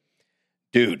believe.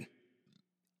 Dude,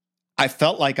 I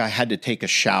felt like I had to take a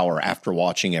shower after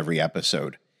watching every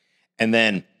episode. And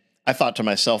then I thought to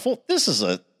myself, well, this is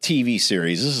a TV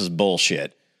series. This is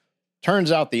bullshit.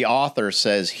 Turns out the author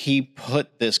says he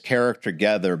put this character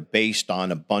together based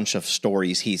on a bunch of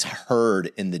stories he's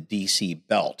heard in the DC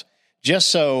belt, just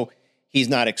so he's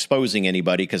not exposing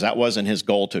anybody, because that wasn't his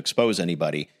goal to expose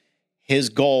anybody. His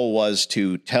goal was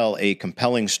to tell a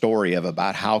compelling story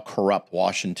about how corrupt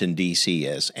Washington, D.C.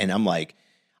 is. And I'm like,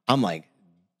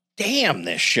 damn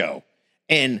this show.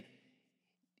 And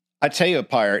I tell you,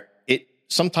 Pirate, it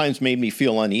sometimes made me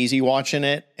feel uneasy watching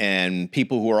it. And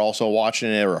people who are also watching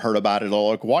it or heard about it all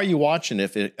like, why are you watching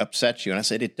if it upsets you? And I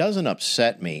said, it doesn't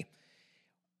upset me.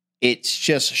 It's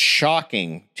just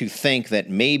shocking to think that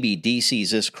maybe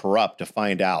DC's this corrupt to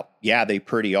find out, yeah, they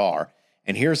pretty are.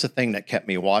 And here's the thing that kept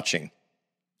me watching.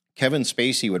 Kevin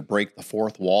Spacey would break the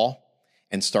fourth wall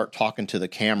and start talking to the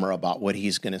camera about what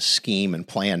he's going to scheme and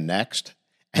plan next.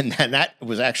 And then that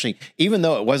was actually, even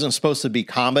though it wasn't supposed to be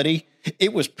comedy,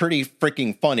 it was pretty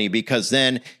freaking funny, because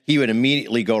then he would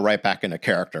immediately go right back into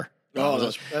character. Oh,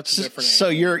 that's different. So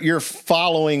you're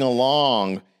following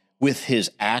along with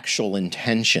his actual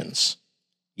intentions,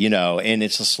 you know, and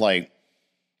it's just like,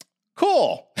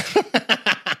 cool.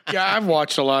 Yeah, I've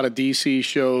watched a lot of DC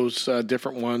shows,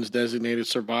 different ones, Designated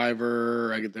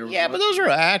Survivor. But those are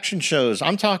action shows.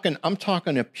 I'm talking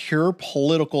a pure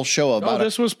political show about. No,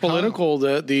 this was political.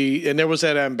 And there was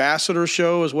that Ambassador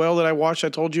show as well that I watched. I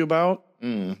told you about.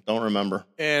 Don't remember.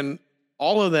 And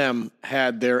all of them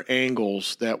had their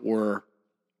angles that were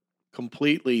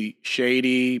completely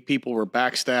shady. People were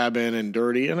backstabbing and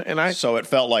dirty, so it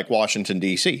felt like Washington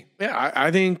D.C. Yeah,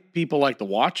 I think people like to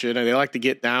watch it, and they like to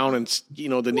get down and the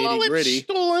nitty gritty. It's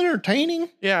still entertaining.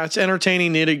 Yeah, it's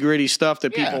entertaining nitty gritty stuff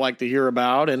that people like to hear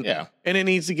about, and it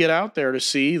needs to get out there to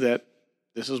see that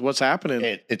this is what's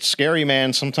happening. It's scary,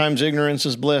 man. Sometimes ignorance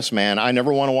is bliss, man. I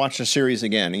never want to watch a series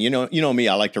again. And you know me,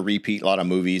 I like to repeat a lot of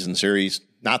movies and series.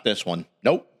 Not this one.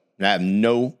 Nope. I have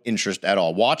no interest at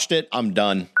all. Watched it. I'm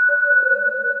done.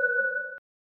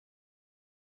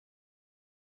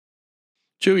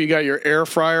 Chew, you got your air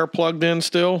fryer plugged in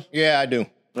still? Yeah, I do.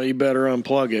 Well, you better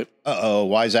unplug it. Uh-oh,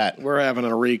 why is that? We're having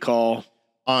a recall.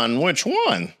 On which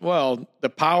one? Well, the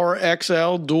Power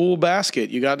XL dual basket.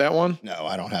 You got that one? No,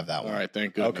 I don't have that one. All right,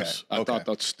 thank goodness. Okay. I thought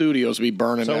the studios would be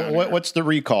burning down. So what's the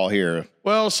recall here?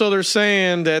 Well, so they're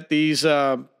saying that these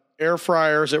air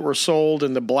fryers that were sold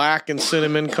in the black and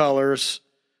cinnamon colors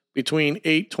between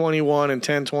 $821 and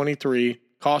 $1023,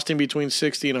 costing between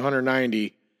 $60 and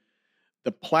 $190,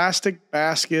 the plastic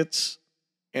baskets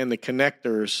and the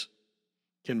connectors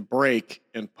can break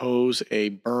and pose a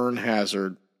burn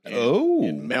hazard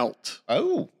and melt.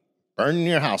 Oh, burn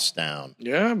your house down.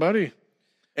 Yeah, buddy.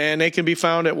 And they can be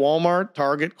found at Walmart,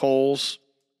 Target, Kohl's,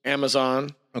 Amazon.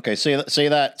 Okay, say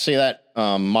that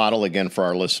model again for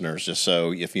our listeners, just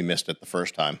so if you missed it the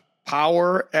first time.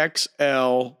 Power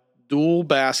XL dual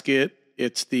basket.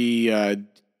 It's the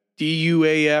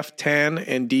DUAF 10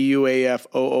 and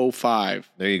DUAF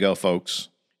 005. There you go, folks.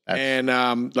 And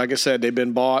like I said, they've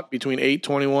been bought between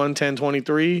 8/21,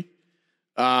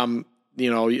 10/23.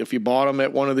 If you bought them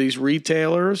at one of these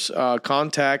retailers,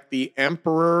 contact the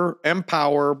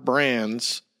Empower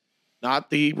brands,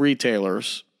 not the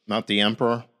retailers. Not the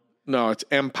Emperor? No, it's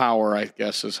Empower, I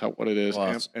guess is what it is.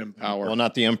 Well, Empower. Well,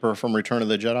 not the Emperor from Return of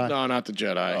the Jedi? No, not the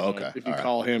Jedi. Oh, okay. If you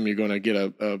call him, you're going to get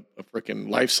a freaking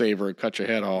lifesaver and cut your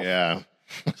head off. Yeah.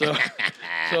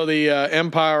 So the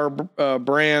Empire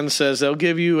brand says they'll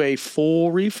give you a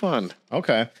full refund.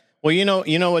 Okay. Well, you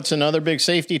know what's another big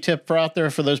safety tip for out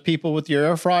there for those people with your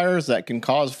air fryers that can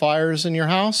cause fires in your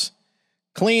house?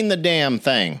 Clean the damn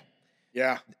thing.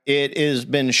 Yeah. It has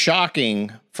been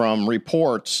shocking from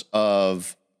reports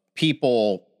of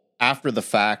people after the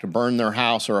fact burn their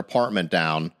house or apartment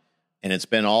down, and it's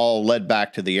been all led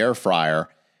back to the air fryer.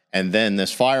 And then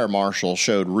this fire marshal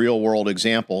showed real world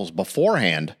examples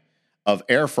beforehand of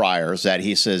air fryers that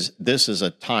he says, this is a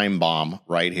time bomb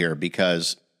right here,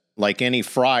 because like any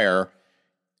fryer,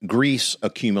 grease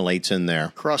accumulates in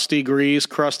there. Crusty grease,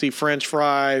 crusty French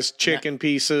fries, chicken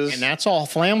pieces. And that's all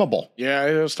flammable. Yeah,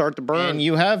 it'll start to burn. And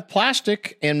you have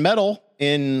plastic and metal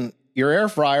in your air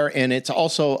fryer, and it's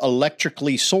also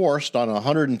electrically sourced on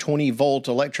 120 volt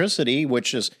electricity,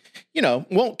 which is,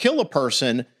 won't kill a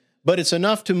person, but it's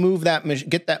enough to move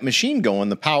get that machine going,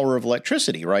 the power of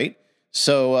electricity, right?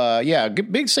 So,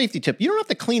 big safety tip. You don't have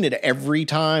to clean it every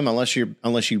time unless you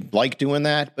like doing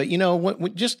that. But,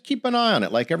 just keep an eye on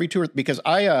it, like every because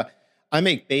I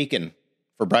make bacon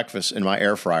for breakfast in my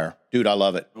air fryer. Dude, I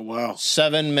love it. Oh, wow.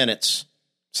 7 minutes.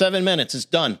 7 minutes. It's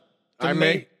done.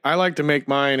 I like to make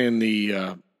mine in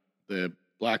the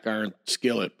black iron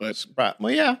skillet, but Right.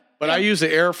 Well, yeah. But I use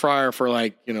the air fryer for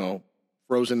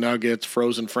frozen nuggets,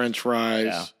 frozen French fries.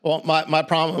 Yeah. Well, my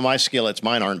problem with my skillets,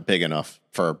 mine aren't big enough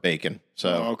for bacon. So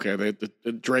okay,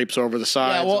 the drapes over the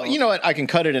sides. Yeah, well, you know what? I can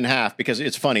cut it in half because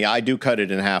it's funny. I do cut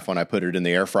it in half when I put it in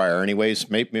the air fryer. Anyways,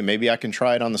 maybe I can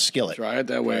try it on the skillet. Try it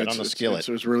that way. On the skillet.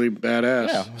 It's really badass.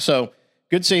 Yeah. So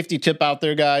good safety tip out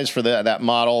there, guys, for that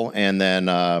model, and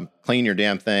then clean your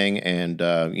damn thing, and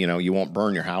you won't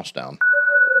burn your house down.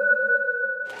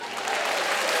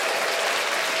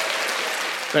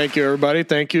 Thank you, everybody.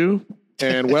 Thank you.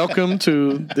 And welcome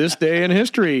to this day in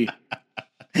history.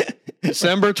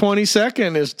 December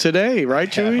 22nd is today, right,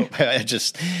 Chewy?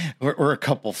 We're a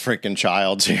couple freaking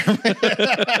childs here.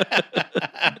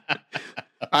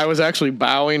 I was actually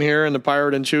bowing here in the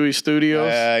Pirate and Chewy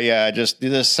studios. Just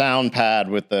this sound pad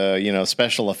with the,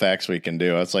 special effects we can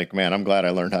do. It's like, man, I'm glad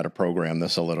I learned how to program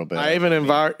this a little bit. I even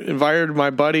invited my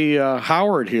buddy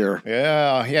Howard here.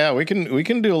 Yeah, we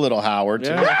can do a little Howard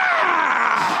too.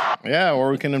 Yeah, or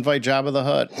we can invite Jabba the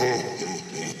Hutt.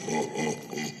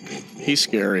 He's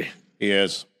scary. He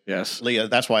is. Yes. Leah,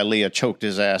 that's why Leah choked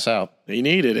his ass out. He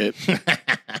needed it.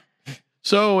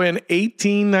 So in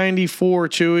 1894,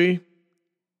 Chewy,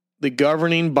 the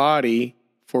governing body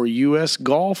for U.S.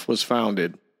 golf was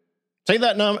founded. Say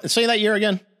that year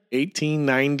again.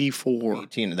 1894.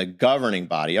 The governing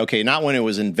body. Okay, not when it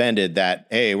was invented that,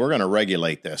 hey, we're going to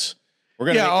regulate this.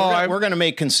 We're going to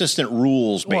make consistent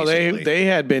rules, basically. Well, they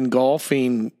had been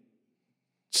golfing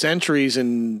centuries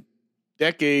and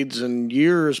decades and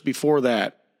years before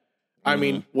that. I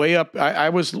mean, way up. I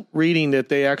was reading that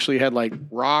they actually had like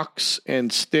rocks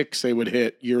and sticks they would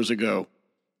hit years ago,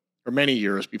 or many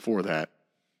years before that.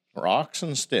 Rocks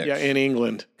and sticks. Yeah, in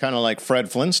England. Kind of like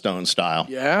Fred Flintstone style.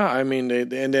 Yeah, I mean,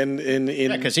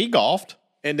 because he golfed.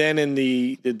 And then in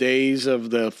the days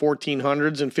of the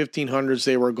 1400s and 1500s,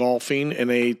 they were golfing, and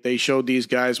they showed these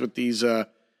guys with these,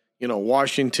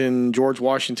 George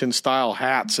Washington style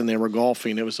hats, and they were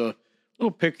golfing. It was a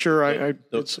little picture.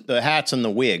 The hats and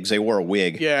the wigs. They wore a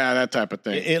wig. Yeah, that type of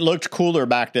thing. It looked cooler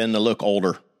back then to look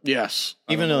older. Yes.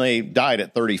 Even though they died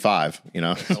at 35,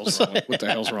 What the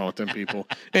hell's wrong with them people?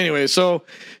 Anyway, so,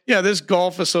 this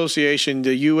golf association,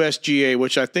 the USGA,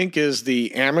 which I think is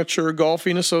the Amateur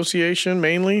Golfing Association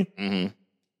mainly. Mm-hmm.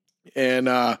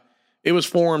 And it was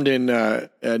formed in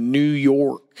New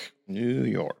York. New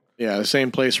York. Yeah, the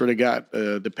same place where they got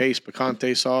the Pace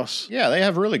Picante sauce. Yeah, they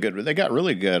got really good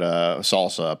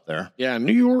salsa up there. Yeah,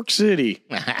 New York City.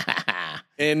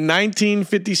 In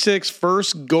 1956,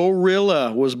 first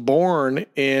gorilla was born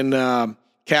in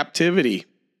captivity.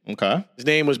 Okay. His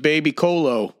name was Baby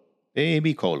Colo.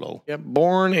 Baby Colo. Yep,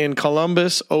 born in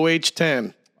Columbus,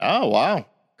 OH-10. Oh, wow.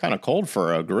 Kind of cold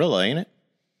for a gorilla, ain't it?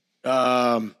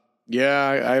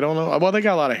 Yeah, I don't know. Well, they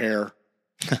got a lot of hair.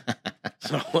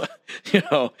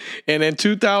 So, and in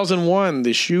 2001,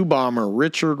 the shoe bomber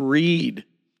Richard Reed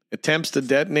attempts to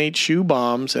detonate shoe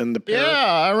bombs, and the Yeah,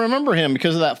 I remember him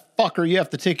because of that fucker. You have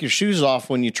to take your shoes off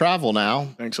when you travel now.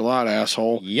 Thanks a lot,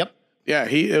 asshole. Yep. Yeah,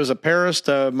 it was a Paris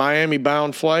to Miami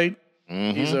bound flight.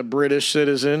 He's a British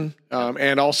citizen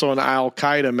and also an Al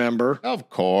Qaeda member. Of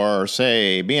course.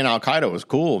 Hey, being Al Qaeda was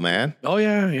cool, man. Oh,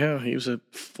 yeah. He was a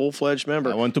full-fledged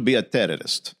member. I want to be a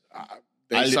terrorist.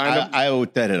 I will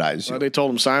terrorize you. they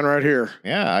told him, sign right here.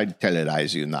 Yeah, I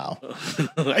terrorize you now.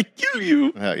 I kill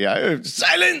you.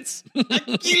 Silence.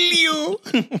 I kill you.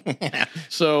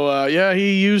 So,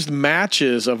 he used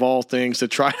matches of all things to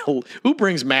try to... Who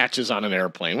brings matches on an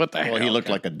airplane? What the hell? Well, he looked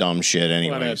like a dumb shit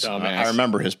anyways. What a dumbass. I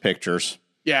remember his pictures.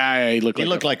 Yeah, he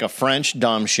looked like a French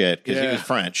dumb shit because he was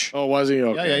French. Oh, was he?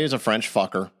 Okay. Yeah, he was a French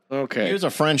fucker. Okay. He was a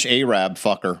French Arab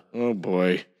fucker. Oh,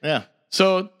 boy. Yeah.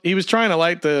 So he was trying to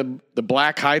light the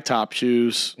black high top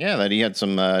shoes. Yeah, that he had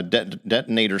some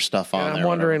detonator stuff on And there. I'm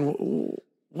wondering,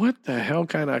 what the hell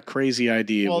kind of crazy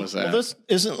idea was that? Well, this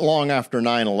isn't long after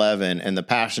 9/11, and the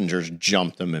passengers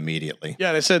jumped him immediately.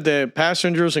 Yeah, they said the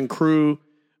passengers and crew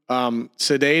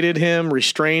sedated him,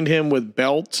 restrained him with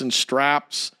belts and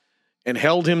straps, and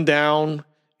held him down,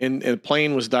 and the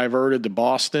plane was diverted to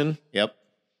Boston. Yep.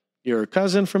 Your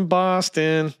cousin from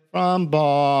Boston. From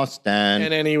Boston.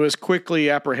 And then he was quickly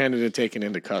apprehended and taken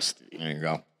into custody. There you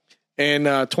go. In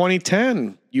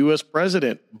 2010, U.S.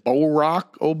 President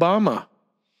Barack Obama,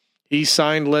 he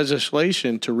signed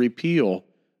legislation to repeal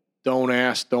 "Don't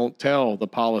Ask, Don't Tell" the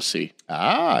policy.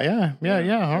 Ah, yeah.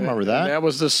 I remember that. And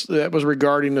that was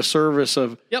regarding the service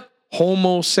of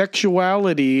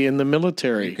homosexuality in the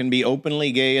military. You can be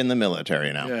openly gay in the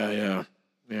military now.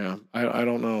 Yeah. I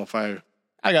don't know if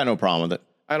I got no problem with it.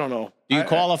 I don't know. Do you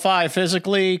qualify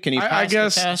physically? Can you pass the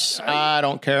test? I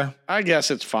don't care. I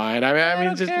guess it's fine. I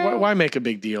mean, just, why make a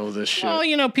big deal of this shit?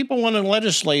 Well, people want to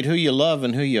legislate who you love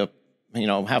and who you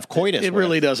have coitus. It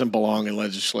really doesn't belong in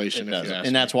legislation.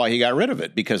 And that's why he got rid of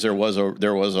it, because there was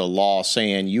a law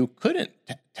saying you couldn't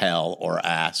tell or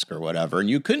ask or whatever, and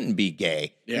you couldn't be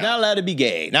gay. Yeah. You're not allowed to be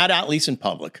gay, not at least in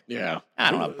public. Yeah, I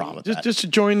don't have a problem with that. Just to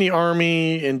join the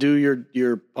army and do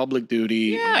your public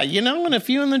duty. Yeah, and if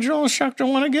you and the drill instructor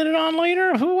want to get it on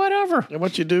later, whatever. And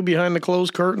what you do behind the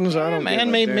closed curtains, I don't know.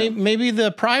 Maybe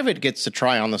the private gets to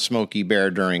try on the Smokey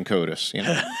Bear during coitus.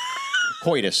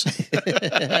 Coitus.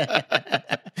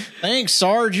 Thanks,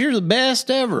 Sarge. You're the best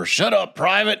ever. Shut up,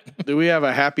 private. Do we have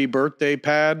a happy birthday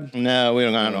pad? No, we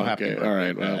don't have no happy birthday all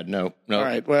right, pad. No. All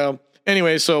right, well,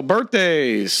 anyway, so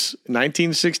birthdays.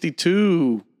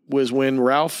 1962 was when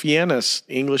Ralph Fiennes,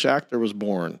 English actor, was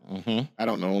born. Mm-hmm. I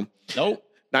don't know him. Nope.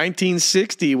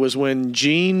 1960 was when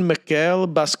Jean-Michel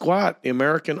Basquiat, the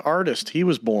American artist, he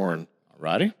was born.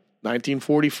 Alrighty.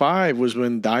 1945 was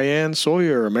when Diane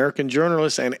Sawyer, American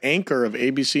journalist and anchor of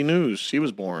ABC News, she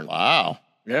was born. Wow.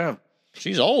 Yeah.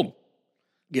 She's old.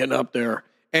 Getting up there.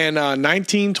 And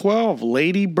 1912,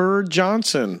 Lady Bird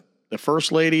Johnson, the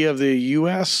first lady of the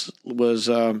U.S., was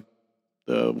the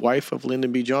wife of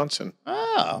Lyndon B. Johnson.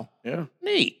 Oh. Yeah.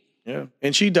 Neat. Yeah.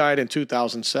 And she died in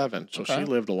 2007, so she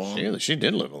lived a long. She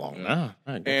did live a long time.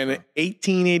 And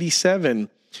 1887,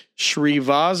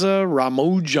 Srivasa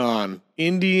Ramujan,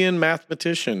 Indian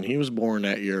mathematician. He was born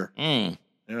that year. Mm.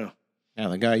 Yeah. Yeah,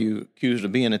 the guy you accused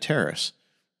of being a terrorist.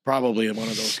 Probably one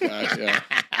of those guys, yeah.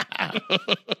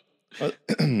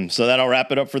 So that'll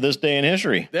wrap it up for this day in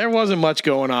history. There wasn't much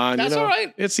going on. That's all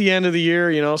right. It's the end of the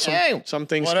year, some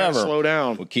things kind of slow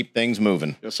down. We'll keep things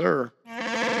moving. Yes, sir.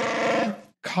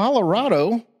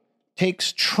 Colorado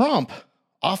takes Trump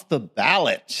off the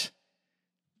ballot.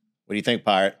 What do you think,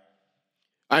 Pirate?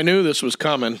 I knew this was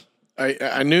coming.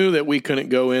 I knew that we couldn't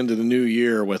go into the new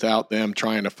year without them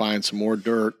trying to find some more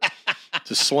dirt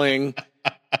to sling.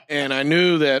 And I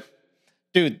knew that,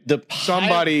 dude,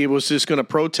 somebody was just going to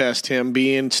protest him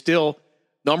being still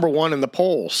number one in the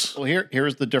polls. Well,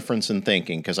 here's the difference in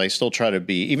thinking, because I still try to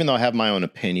be, even though I have my own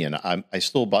opinion, I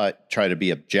still try to be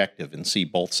objective and see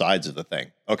both sides of the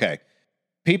thing. Okay,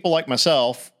 people like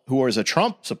myself who is a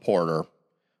Trump supporter,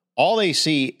 all they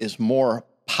see is more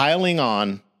piling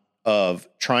on of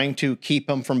trying to keep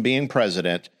him from being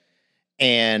president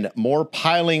and more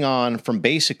piling on from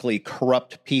basically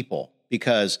corrupt people,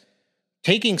 because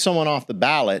taking someone off the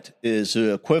ballot is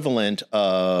the equivalent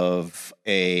of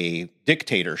a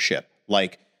dictatorship.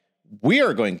 Like, we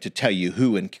are going to tell you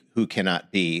who and who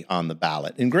cannot be on the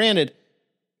ballot. And granted,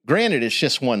 it's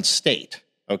just one state,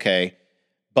 okay?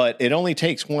 But it only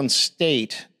takes one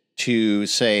state to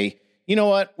say, you know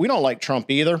what, we don't like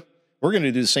Trump either. We're going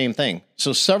to do the same thing.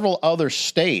 So several other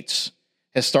states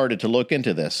have started to look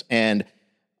into this. And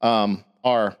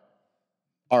our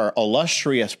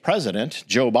illustrious president,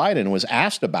 Joe Biden, was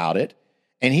asked about it.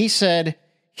 And he said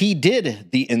He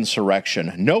did the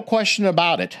insurrection. No question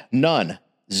about it. None.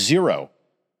 Zero.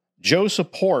 Joe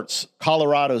supports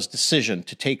Colorado's decision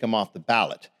to take him off the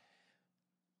ballot.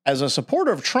 As a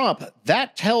supporter of Trump,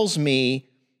 that tells me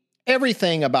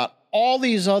everything about all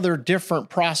these other different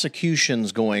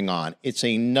prosecutions going on. It's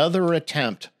another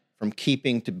attempt from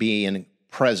keeping to being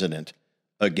president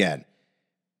again.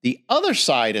 The other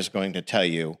side is going to tell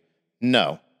you,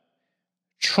 no,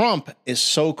 Trump is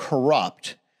so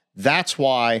corrupt. That's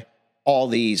why all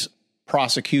these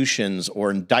prosecutions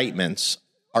or indictments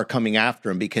are coming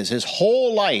after him, because his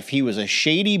whole life he was a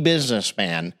shady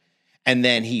businessman, and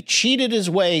then he cheated his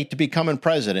way to becoming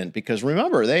president. Because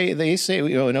remember, they say,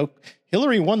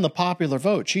 Hillary won the popular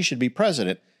vote. She should be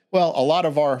president. Well, a lot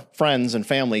of our friends and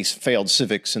families failed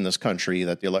civics in this country,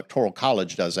 that the Electoral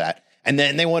College does that. And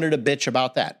then they wanted to bitch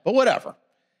about that. But whatever.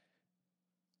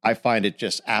 I find it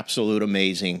just absolute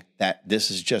amazing that this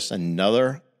is just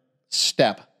another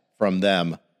step from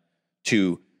them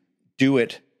to do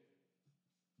it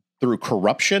through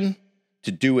corruption,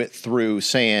 to do it through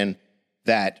saying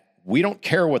that we don't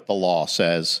care what the law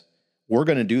says. We're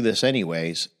going to do this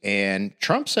anyways. And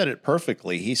Trump said it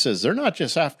perfectly. He says, they're not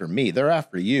just after me, they're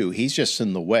after you. He's just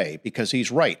in the way, because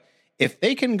he's right. If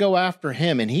they can go after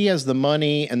him and he has the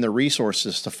money and the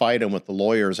resources to fight him with the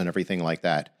lawyers and everything like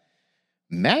that,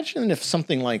 imagine if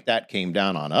something like that came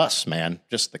down on us, man,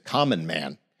 just the common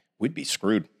man. We'd be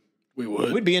screwed. We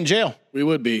would. We'd be in jail. We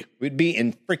would be. We'd be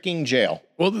in freaking jail.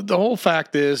 Well, the whole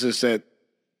fact is that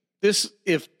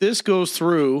if this goes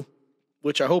through,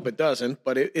 which I hope it doesn't,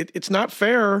 but it's not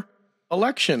fair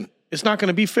election. It's not going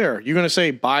to be fair. You're going to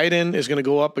say Biden is going to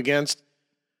go up against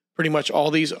pretty much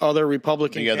all these other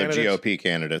Republican candidates. The other GOP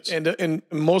candidates. And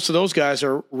most of those guys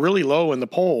are really low in the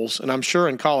polls, and I'm sure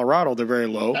in Colorado they're very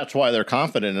low. That's why they're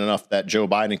confident enough that Joe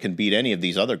Biden can beat any of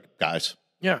these other guys.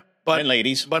 Yeah. And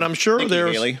ladies. But I'm sure Nikki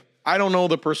Haley. I don't know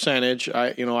the percentage.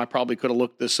 I probably could have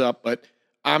looked this up, but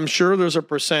I'm sure there's a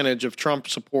percentage of Trump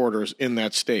supporters in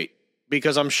that state,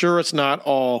 because I'm sure it's not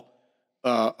all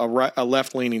a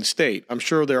left-leaning state. I'm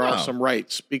sure there are some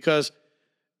rights, because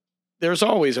there's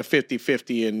always a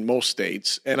 50-50 in most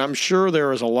states. And I'm sure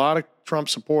there is a lot of Trump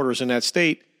supporters in that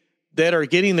state that are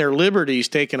getting their liberties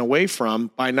taken away from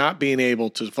by not being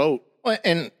able to vote. Well,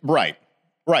 and right.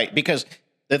 Because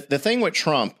the thing with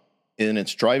Trump, and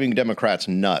it's driving Democrats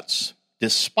nuts,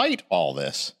 despite all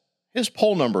this, his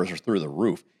poll numbers are through the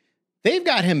roof. They've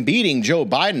got him beating Joe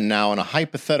Biden now in a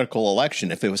hypothetical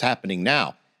election if it was happening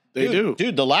now. They do.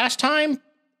 Dude, the last time,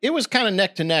 it was kind of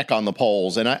neck to neck on the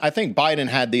polls, and I think Biden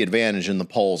had the advantage in the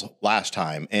polls last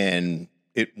time, and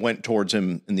it went towards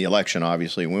him in the election,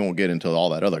 obviously. We won't get into all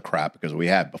that other crap because we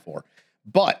had before.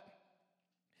 But,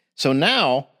 so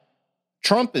now,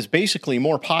 Trump is basically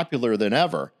more popular than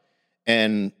ever.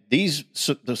 And these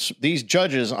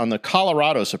judges on the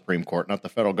Colorado Supreme Court, not the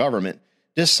federal government,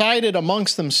 decided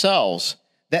amongst themselves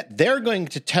that they're going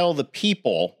to tell the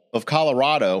people of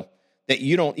Colorado that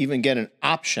you don't even get an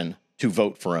option to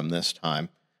vote for him this time.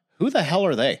 Who the hell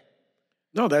are they?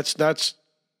 No, that's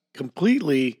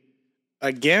completely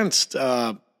against,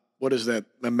 what is that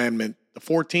amendment? The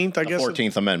 14th, I guess? The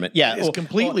 14th Amendment. Yeah. It's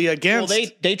completely against. Well,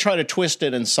 they try to twist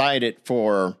it and cite it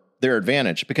for their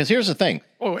advantage. Because here's the thing.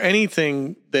 Oh,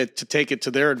 anything that to take it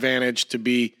to their advantage to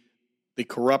be the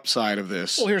corrupt side of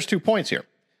this. Well, here's 2 points here.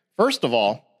 First of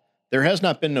all, there has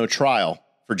not been no trial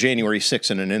for January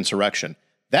 6th in an insurrection.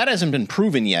 That hasn't been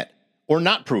proven yet, or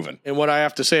not proven. And what I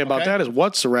have to say about that is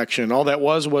what surrection? All that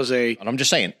was a... And I'm just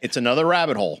saying, it's another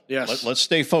rabbit hole. Yes. Let's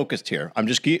stay focused here. I'm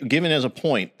just giving as a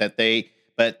point that they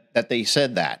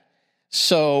said that.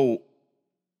 So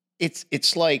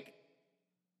it's like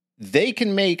they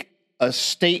can make a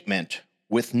statement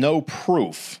with no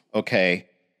proof, okay?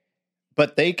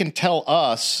 But they can tell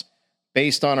us,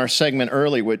 based on our segment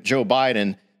early with Joe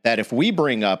Biden, that if we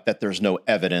bring up that there's no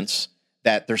evidence,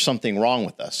 that there's something wrong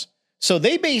with us. So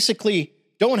they basically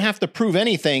don't have to prove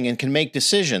anything and can make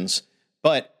decisions.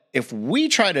 But if we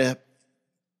try to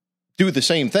do the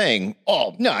same thing,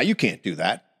 oh, no, you can't do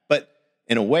that. But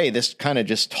in a way, this kind of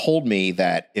just told me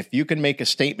that if you can make a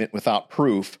statement without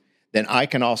proof, then I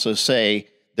can also say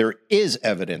there is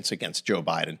evidence against Joe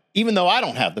Biden, even though I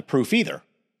don't have the proof either.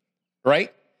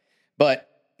 Right? But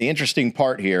the interesting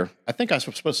part here, I think I was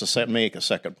supposed to make a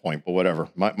second point, but whatever.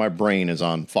 My brain is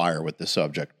on fire with this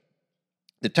subject.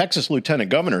 The Texas lieutenant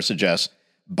governor suggests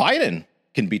Biden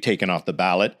can be taken off the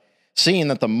ballot, seeing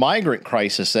that the migrant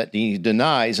crisis that he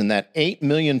denies and that 8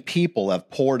 million people have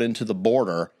poured into the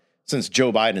border since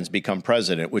Joe Biden's become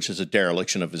president, which is a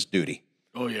dereliction of his duty.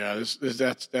 Oh, yeah.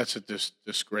 That's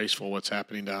disgraceful what's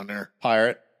happening down there.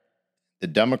 Pirate, the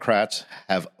Democrats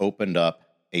have opened up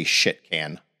a shit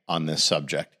can on this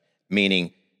subject,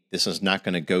 meaning this is not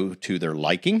going to go to their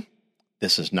liking.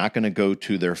 This is not going to go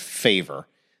to their favor.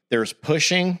 There's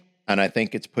pushing, and I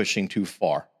think it's pushing too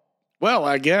far. Well,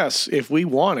 I guess if we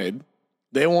wanted,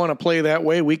 they want to play that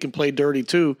way, we can play dirty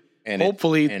too. And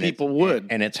hopefully people would.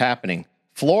 And it's happening.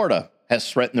 Florida has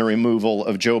threatened the removal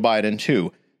of Joe Biden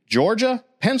too. Georgia,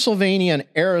 Pennsylvania, and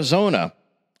Arizona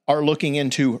are looking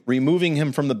into removing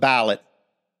him from the ballot,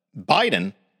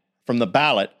 Biden from the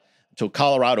ballot, until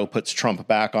Colorado puts Trump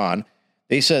back on.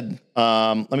 They said,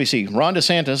 let me see, Ron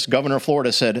DeSantis, governor of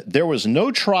Florida, said there was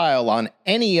no trial on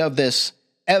any of this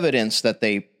evidence that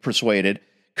they persuaded.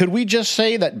 Could we just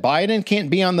say that Biden can't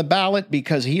be on the ballot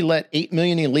because he let 8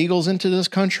 million illegals into this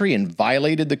country and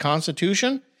violated the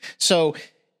Constitution? So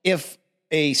if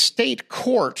a state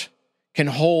court can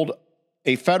hold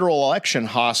a federal election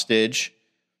hostage,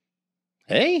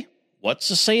 hey, what's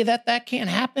to say that that can't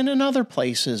happen in other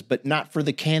places, but not for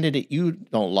the candidate you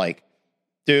don't like?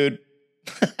 Dude.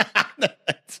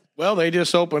 Well, they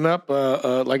just opened up,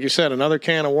 like you said, another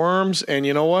can of worms. And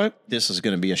you know what? This is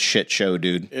going to be a shit show,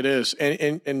 dude. It is.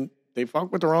 And they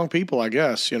fuck with the wrong people, I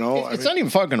guess. You know, it's not even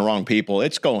fucking the wrong people.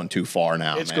 It's going too far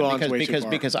now. It's going way too far.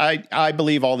 Because I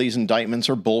believe all these indictments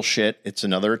are bullshit. It's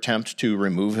another attempt to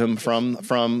remove him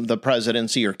from the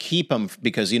presidency or keep him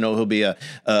because he'll be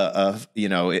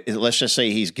let's just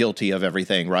say he's guilty of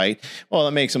everything, right? Well,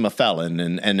 that makes him a felon,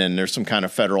 and then there's some kind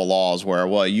of federal laws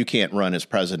where you can't run as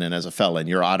president as a felon.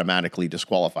 You're automatically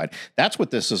disqualified. That's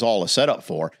what this is all a setup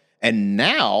for. And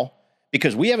now,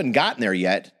 because we haven't gotten there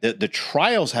yet. The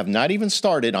trials have not even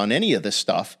started on any of this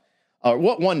stuff.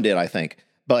 What one did, I think.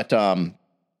 But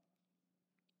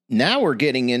now we're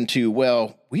getting into,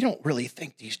 we don't really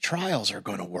think these trials are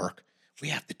going to work. We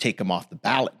have to take them off the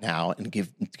ballot now and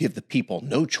give the people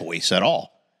no choice at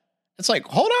all. It's like,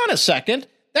 hold on a second.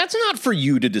 That's not for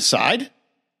you to decide.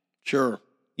 Sure.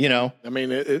 I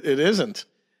mean, it isn't.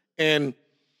 And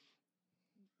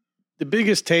the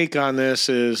biggest take on this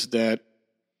is that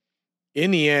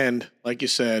in the end, like you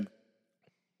said,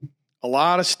 a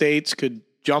lot of states could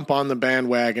jump on the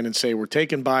bandwagon and say, we're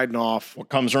taking Biden off. What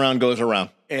comes around goes around.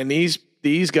 And these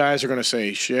guys are going to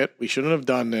say, shit, we shouldn't have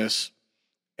done this.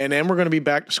 And then we're going to be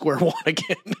back to square one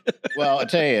again. Well, I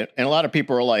tell you, and a lot of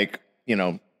people are like,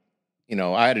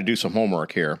 I had to do some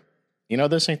homework here.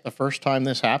 This ain't the first time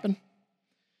this happened.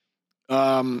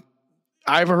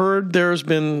 I've heard there's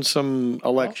been some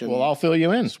election. Well, I'll fill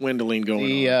you in. Swindling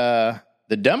going on.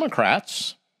 The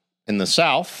Democrats in the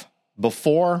South,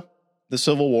 before the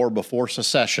Civil War, before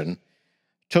secession,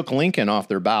 took Lincoln off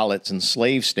their ballots in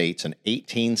slave states in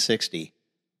 1860.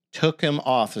 Took him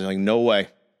off. They're like, no way.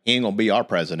 He ain't going to be our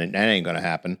president. That ain't going to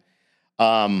happen.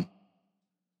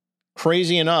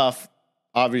 Crazy enough,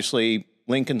 obviously,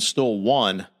 Lincoln still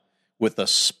won with a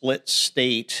split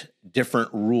state,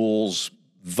 different rules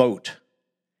vote.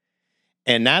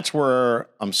 And that's where,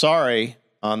 I'm sorry,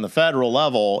 on the federal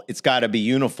level, it's got to be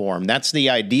uniform. That's the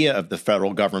idea of the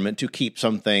federal government, to keep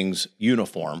some things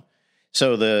uniform.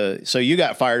 So you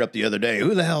got fired up the other day.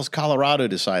 Who the hell's Colorado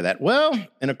decide that? Well,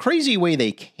 in a crazy way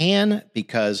they can,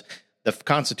 because the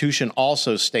Constitution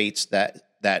also states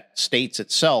that states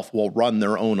itself will run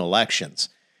their own elections.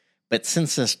 But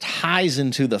since this ties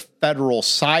into the federal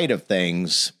side of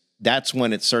things, that's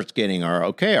when it starts getting,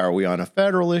 are we on a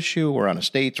federal issue? We're on a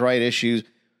states' right issues?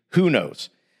 Who knows?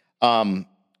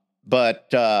 But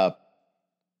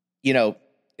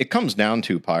it comes down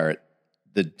to, Pirate,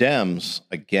 the Dems,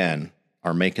 again,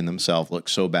 are making themselves look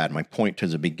so bad. My point to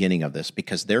the beginning of this,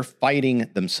 because they're fighting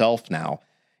themselves now.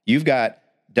 You've got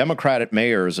Democratic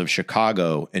mayors of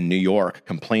Chicago and New York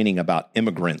complaining about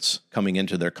immigrants coming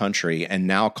into their country and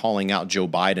now calling out Joe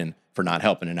Biden for not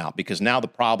helping it out, because now the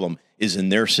problem is in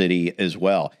their city as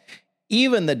well.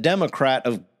 Even the Democrat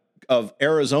of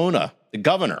Arizona, the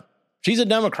governor, she's a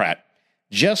Democrat,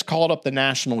 just called up the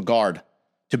National Guard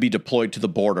to be deployed to the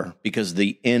border because of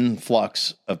the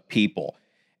influx of people.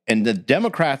 And the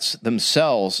Democrats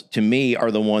themselves, to me,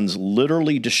 are the ones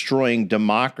literally destroying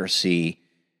democracy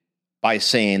by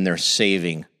saying they're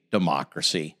saving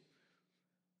democracy.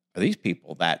 Are these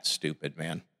people that stupid,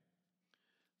 man?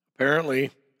 Apparently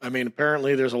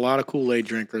there's a lot of Kool-Aid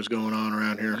drinkers going on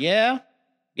around here.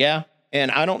 Yeah.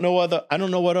 And I don't know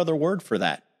what other word for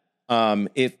that.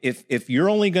 If you're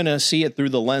only going to see it through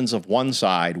the lens of one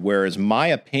side, whereas my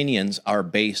opinions are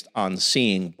based on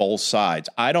seeing both sides,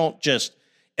 I don't just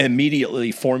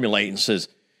immediately formulate and says,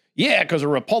 yeah, because a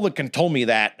Republican told me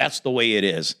that, that's the way it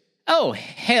is. Oh,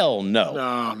 hell no.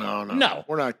 No.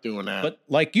 We're not doing that. But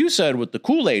like you said with the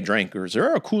Kool-Aid drinkers,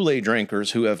 there are Kool-Aid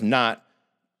drinkers who have not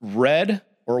read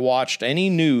or watched any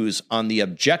news on the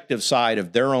objective side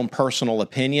of their own personal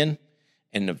opinion,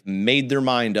 and have made their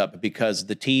mind up because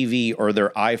the TV or their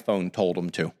iPhone told them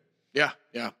to. Yeah,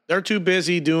 yeah. They're too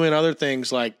busy doing other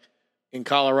things like in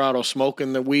Colorado,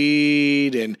 smoking the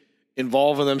weed and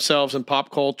involving themselves in pop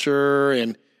culture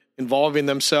and involving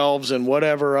themselves in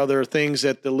whatever other things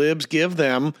that the libs give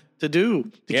them to do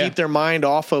to keep their mind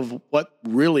off of what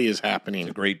really is happening.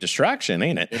 It's a great distraction,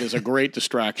 ain't it? It is a great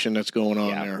distraction that's going on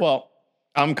there. Well,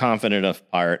 I'm confident of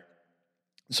Pirate.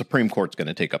 The Supreme Court's going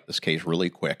to take up this case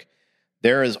really quick.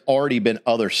 There has already been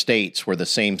other states where the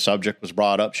same subject was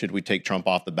brought up. Should we take Trump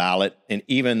off the ballot? And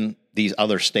even these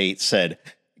other states said,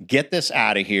 get this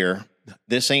out of here.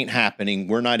 This ain't happening.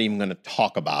 We're not even going to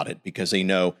talk about it because they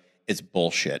know it's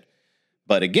bullshit.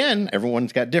 But again,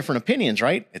 everyone's got different opinions,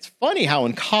 right? It's funny how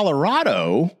in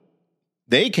Colorado,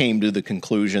 they came to the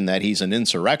conclusion that he's an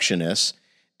insurrectionist,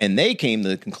 and they came to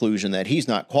the conclusion that he's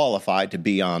not qualified to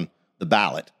be on the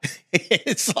ballot.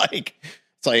 It's like,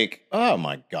 oh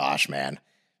my gosh, man.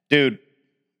 Dude,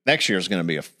 next year is going to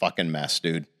be a fucking mess,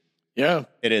 dude. Yeah.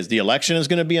 It is. The election is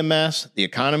going to be a mess. The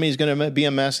economy is going to be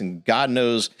a mess, and God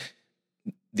knows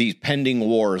these pending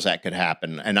wars that could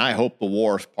happen. And I hope the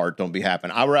wars part don't be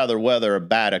happening. I'd rather weather a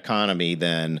bad economy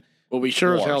than well, we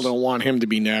sure wars. As hell don't want him to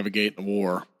be navigating the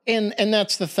war. And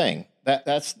that's the thing.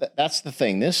 That's the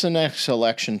thing. This next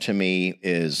election to me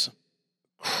is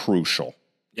crucial.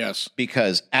 Yes.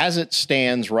 Because as it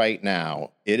stands right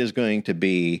now, it is going to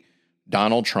be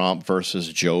Donald Trump versus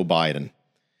Joe Biden.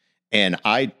 And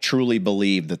I truly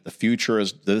believe that the future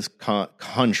of this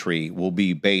country will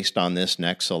be based on this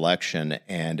next election.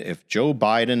 And if Joe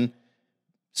Biden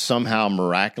somehow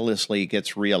miraculously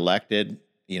gets reelected,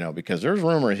 because there's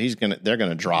rumors they're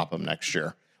going to drop him next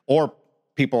year, or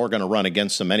people are going to run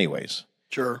against him anyways.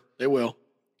 Sure, they will.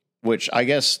 Which I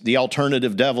guess the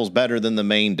alternative devil's better than the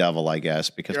main devil, I guess,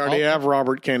 because they already have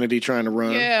Robert Kennedy trying to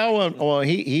run. Yeah, well,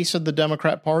 he said the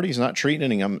Democrat Party's not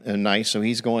treating him nice, so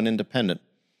he's going independent.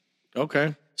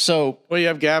 Okay. So, well, you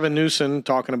have Gavin Newsom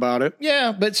talking about it.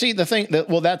 Yeah, but see the thing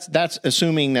that's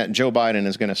assuming that Joe Biden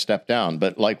is going to step down.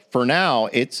 But like for now,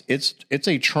 it's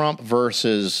a Trump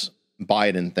versus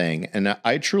Biden thing, and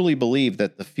I truly believe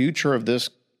that the future of this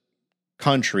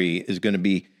country is going to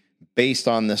be based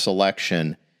on this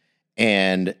election.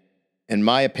 And in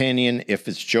my opinion, if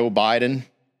it's Joe Biden,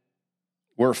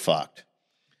 we're fucked.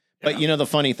 Yeah. But the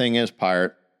funny thing is,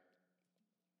 Pirate,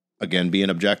 again, being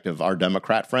objective, our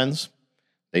Democrat friends,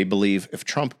 they believe if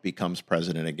Trump becomes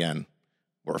president again,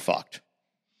 we're fucked.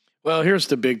 Well, here's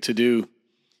the big to-do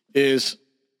is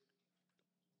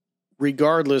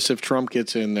regardless if Trump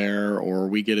gets in there or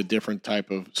we get a different type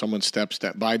of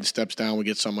Biden steps down, we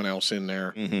get someone else in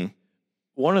there. Mm-hmm.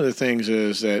 One of the things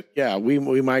is that,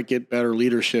 we might get better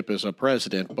leadership as a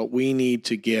president, but we need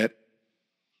to get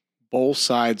both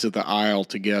sides of the aisle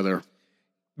together.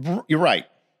 You're right.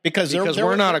 Because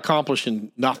we're not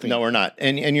accomplishing nothing. No, we're not.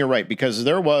 And you're right, because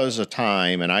there was a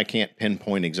time, and I can't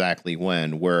pinpoint exactly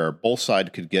when, where both sides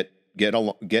could get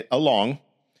along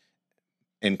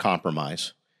and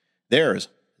compromise. There's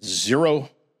zero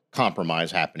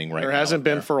compromise happening right now. There hasn't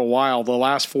been for a while. The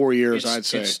last 4 years, I'd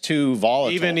say. It's too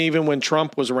volatile. Even when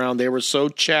Trump was around, they were so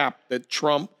chapped that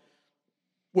Trump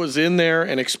was in there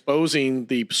and exposing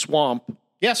the swamp.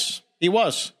 Yes. He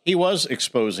was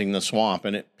exposing the swamp,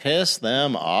 and it pissed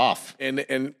them off.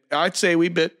 And I'd say we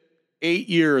bit 8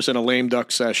 years in a lame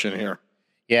duck session here.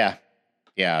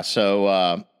 Yeah.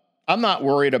 So I'm not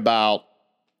worried about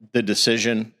the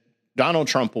decision. Donald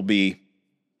Trump will be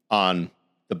on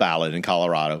the ballot in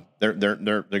Colorado. They're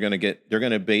going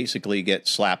to basically get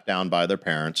slapped down by their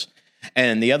parents.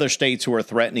 And the other states who are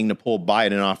threatening to pull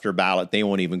Biden off their ballot, they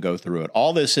won't even go through it.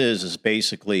 All this is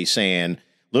basically saying,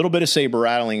 little bit of saber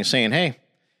rattling and saying, hey,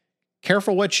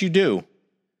 careful what you do,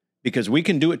 because we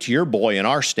can do it to your boy in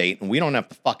our state and we don't have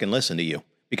to fucking listen to you.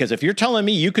 Because if you're telling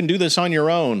me you can do this on your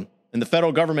own and the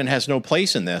federal government has no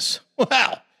place in this,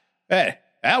 wow, hey,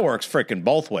 that works freaking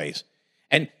both ways.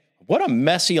 And what a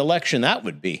messy election that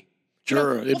would be.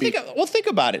 Sure. Think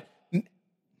about it.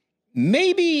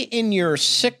 Maybe in your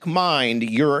sick mind,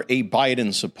 you're a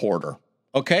Biden supporter,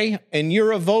 okay? And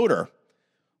you're a voter.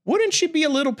 Wouldn't you be a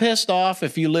little pissed off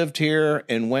if you lived here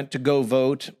and went to go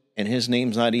vote and his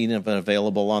name's not even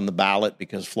available on the ballot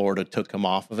because Florida took him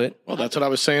off of it? Well, that's what I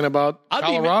was saying about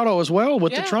Colorado as well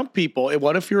with the Trump people.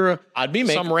 What if you're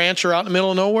some rancher out in the middle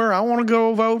of nowhere? I want to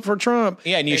go vote for Trump.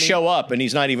 Yeah, and you show up and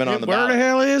he's not even on the ballot. Where the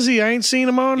hell is he? I ain't seen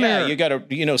him on there. Yeah, you got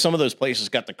to, some of those places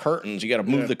got the curtains. You got to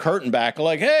move the curtain back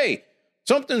like, hey,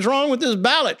 something's wrong with this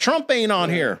ballot. Trump ain't on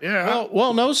here. Yeah.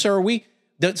 Well, no, sir.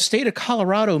 The state of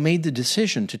Colorado made the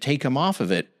decision to take him off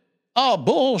of it. Oh,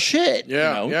 bullshit.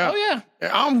 Yeah. Oh, yeah.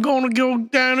 I'm going to go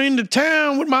down into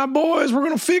town with my boys. We're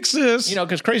going to fix this. You know,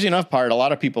 because crazy enough, Pirate, a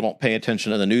lot of people don't pay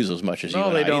attention to the news as much as you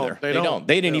and I don't. either. They don't.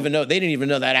 They didn't even know. They didn't even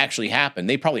know that actually happened.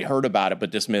 They probably heard about it,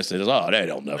 but dismissed it as,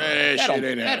 that'll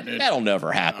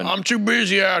never happen. I'm too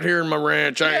busy out here in my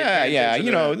ranch.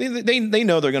 You know, they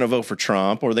know they're going to vote for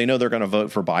Trump, or they know they're going to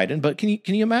vote for Biden. But can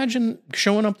you imagine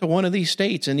showing up to one of these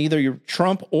states and either you're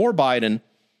Trump or Biden?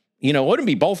 You know, it wouldn't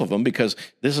be both of them because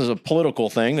this is a political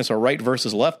thing. It's a right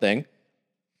versus left thing.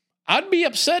 I'd be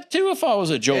upset too if I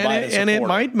was a Joe Biden supporter. And it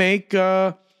might make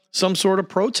some sort of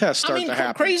protest start to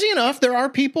happen. Crazy enough, there are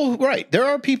people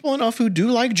enough who do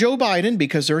like Joe Biden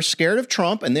because they're scared of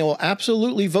Trump and they will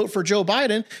absolutely vote for Joe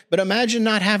Biden. But imagine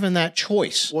not having that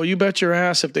choice. Well, you bet your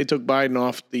ass if they took Biden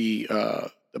off the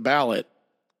ballot,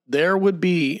 there would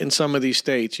be in some of these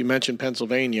states. You mentioned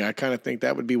Pennsylvania. I kind of think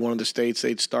that would be one of the states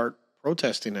they'd start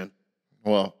protesting in.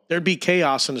 Well, there'd be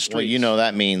chaos in the streets. Well, you know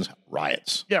that means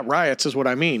riots. Yeah, riots is what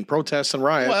I mean. Protests and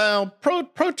riots. Well,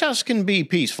 protests can be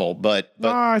peaceful, but no,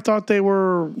 I thought they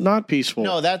were not peaceful.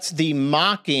 No, that's the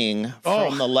mocking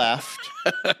from the left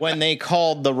when they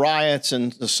called the riots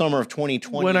in the summer of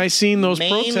 2020. When I seen those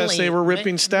protests, they were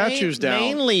ripping statues down.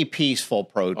 Mainly peaceful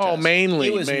protests. Oh, mainly.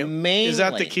 It was mainly. Is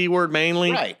that the key word,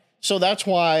 mainly? Right. So that's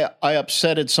why I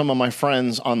upsetted some of my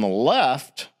friends on the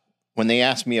left when they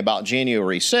asked me about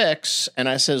January 6th, and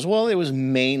I says, well, it was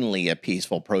mainly a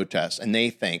peaceful protest, and they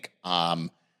think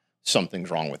something's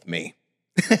wrong with me.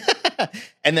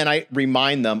 And then I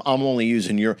remind them, I'm only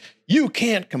using you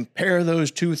can't compare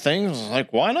those two things.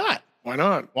 Like, why not? Why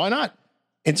not? Why not?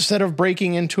 Instead of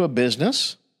breaking into a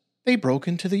business, they broke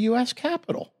into the U.S.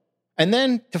 Capitol. And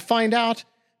then to find out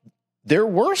there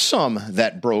were some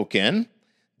that broke in,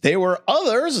 there were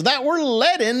others that were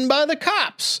let in by the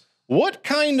cops. What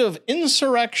kind of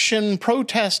insurrection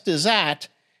protest is that?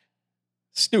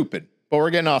 Stupid. But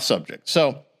we're getting off subject.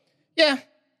 So, yeah,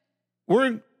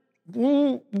 we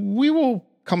will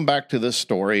come back to this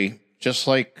story just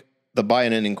like the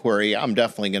Biden inquiry. I'm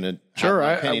definitely going to have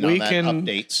an opinion on that,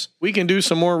 updates. We can do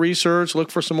some more research, look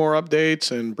for some more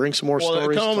updates, and bring some more stories to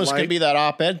light. It almost could be that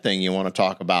op-ed thing you want to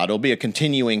talk about. It'll be a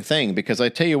continuing thing because I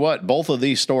tell you what, both of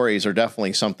these stories are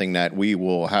definitely something that we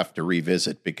will have to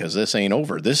revisit because this ain't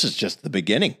over. This is just the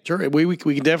beginning. Sure, we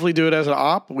can definitely do it as an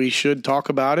op. We should talk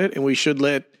about it, and we should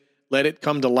let it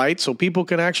come to light so people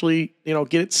can actually,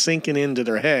 get it sinking into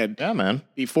their head. Yeah, man.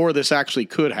 Before this actually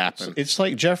could happen. It's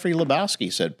like Jeffrey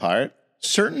Lebowski said, Pirate.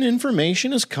 Certain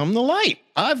information has come to light.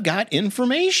 I've got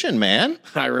information, man.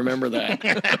 I remember that.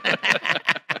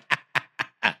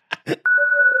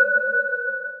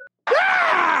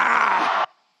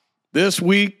 This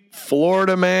week,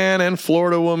 Florida man and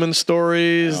Florida woman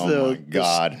stories. Oh, my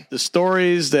God. The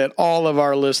stories that all of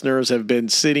our listeners have been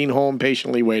sitting home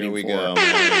patiently waiting for. Here we go.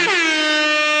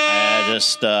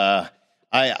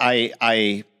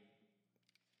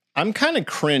 I'm kind of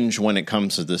cringe when it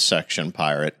comes to this section,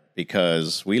 Pirate,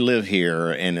 because we live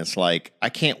here and it's like, I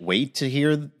can't wait to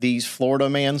hear these Florida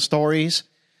man stories,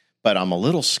 but I'm a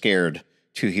little scared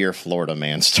to hear Florida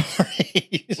man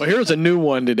stories. Well, here's a new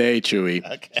one today, Chewy.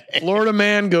 Okay. Florida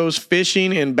man goes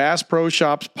fishing in Bass Pro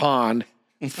Shops pond,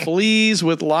 flees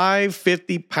with live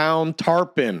 50-pound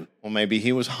tarpon. Well, maybe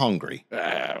he was hungry.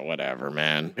 Whatever,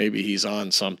 man. Maybe he's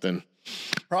on something.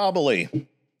 Probably.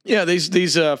 Yeah,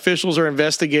 these officials are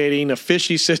investigating a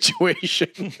fishy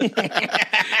situation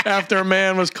after a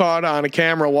man was caught on a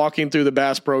camera walking through the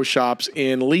Bass Pro Shops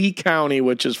in Lee County,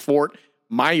 which is Fort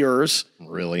Myers.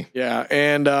 Really? Yeah,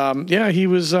 and he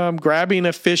was grabbing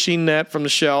a fishing net from the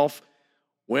shelf,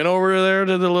 went over there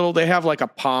to they have like a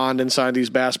pond inside these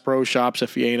Bass Pro Shops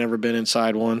if you ain't ever been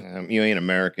inside one. You ain't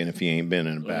American if you ain't been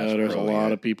in a Bass Pro. There's a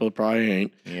lot of people that probably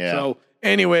ain't. Yeah. So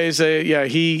anyways,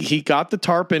 he got the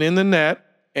tarpon in the net.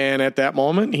 And at that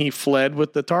moment, he fled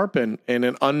with the tarpon in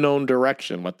an unknown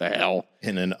direction. What the hell?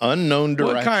 In an unknown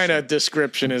direction. What kind of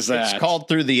description is that? It's called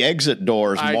through the exit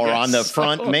doors, more on the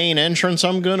front main entrance,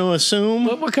 I'm going to assume.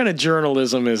 What kind of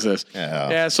journalism is this?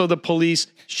 Yeah. So the police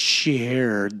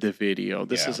shared the video.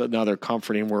 This is another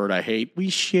comforting word I hate. We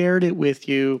shared it with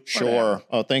you. Sure. Whatever.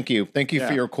 Oh, thank you. Thank you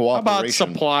for your cooperation. How about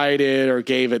supplied it or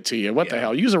gave it to you? What the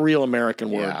hell? Use a real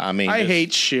American word. I mean, I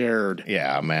hate shared.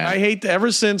 Yeah, man. I hate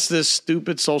ever since this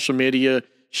stupid social media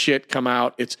shit come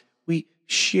out. We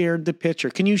shared the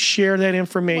picture. Can you share that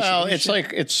information? Well, it's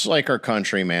like our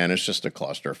country, man. It's just a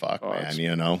clusterfuck,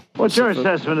 man. What's your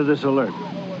assessment of this alert?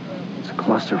 It's a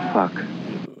clusterfuck.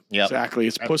 Yep. Exactly.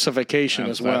 It's pussification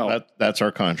as well. That's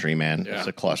our country, man. Yeah. It's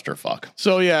a clusterfuck.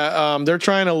 So, they're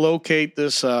trying to locate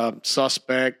this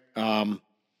suspect. They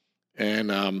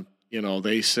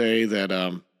say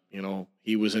that,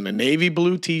 he was in a navy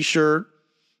blue T-shirt,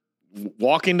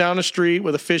 walking down the street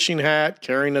with a fishing hat,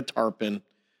 carrying a tarpon.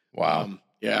 Wow.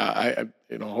 Yeah,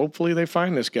 hopefully they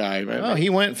find this guy. Man. Well, he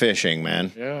went fishing,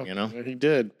 man. Yeah, you know, he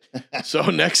did. So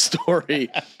next story.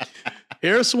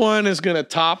 Here's one is going to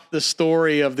top the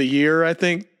story of the year, I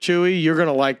think, Chewy. You're going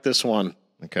to like this one.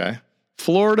 Okay.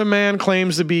 Florida man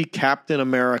claims to be Captain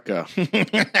America.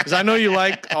 Because I know you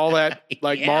like all that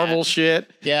Marvel shit.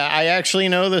 Yeah, I actually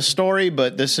know the story,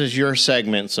 but this is your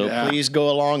segment, so please go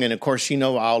along. And, of course,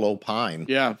 I'll opine.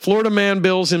 Yeah. Florida man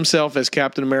bills himself as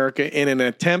Captain America in an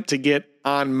attempt to get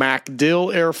on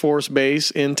MacDill Air Force Base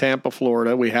in Tampa,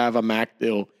 Florida. We have a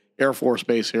MacDill Air Force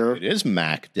Base here. It is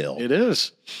MacDill. It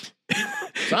is.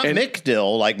 It's not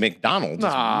McDill like McDonald's.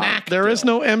 Nah, there is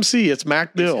no MC. It's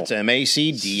MacDill. It's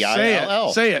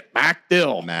MacDill. Say it.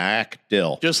 MacDill.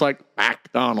 MacDill. Just like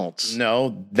McDonald's.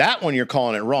 No, that one you're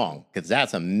calling it wrong because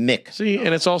that's a Mick. See,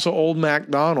 and it's also old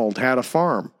MacDonald had a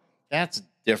farm. That's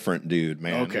different, dude,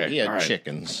 man. Okay. He had all right.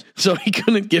 chickens. So he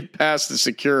couldn't get past the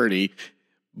security.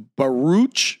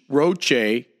 Baruch Roche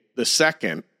the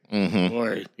second. Mm-hmm.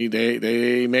 Boy,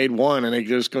 they made one, and they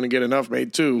just going to get enough.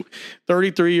 Made two.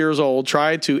 33 years old,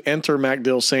 tried to enter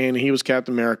MacDill saying he was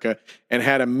Captain America, and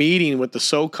had a meeting with the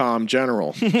SOCOM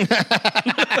general.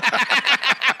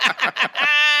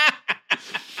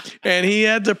 And he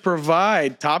had to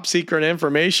provide top secret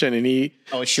information, and he.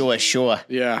 Oh, sure.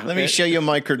 Yeah. Let me show you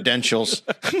my credentials.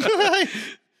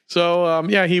 So,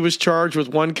 he was charged with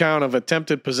one count of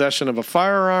attempted possession of a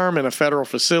firearm in a federal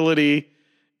facility.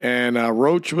 And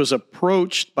Roach was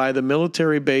approached by the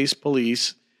military base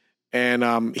police,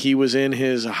 and he was in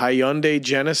his Hyundai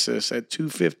Genesis at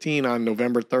 2:15 on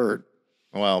November 3rd.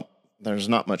 Well, there's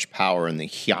not much power in the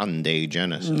Hyundai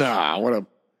Genesis. Nah, what a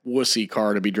wussy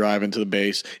car to be driving to the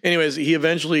base. Anyways, he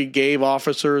eventually gave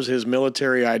officers his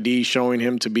military ID showing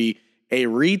him to be a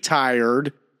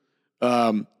retired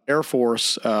Air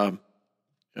Force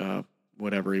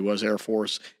whatever he was, Air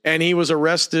Force. And he was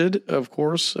arrested, of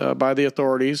course, by the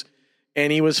authorities.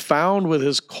 And he was found with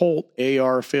his Colt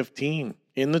AR-15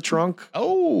 in the trunk.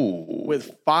 Oh.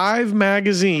 With 5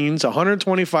 magazines,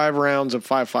 125 rounds of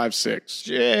 5.56.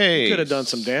 Jeez. He could have done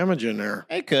some damage in there.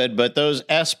 They could, but those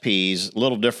SPs, a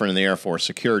little different in the Air Force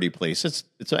security police. It's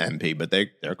an MP, but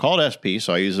they're called SP,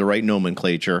 so I use the right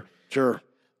nomenclature. Sure.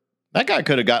 That guy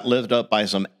could have got lit up by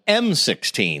some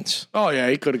M16s. Oh, yeah,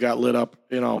 he could have got lit up,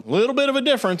 A little bit of a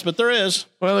difference, but there is.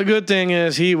 Well, the good thing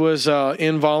is he was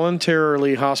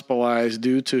involuntarily hospitalized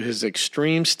due to his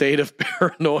extreme state of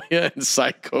paranoia and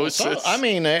psychosis. So,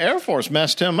 the Air Force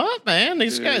messed him up, man.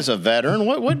 This guy's a veteran.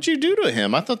 What'd you do to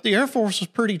him? I thought the Air Force was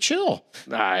pretty chill.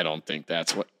 I don't think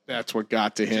that's what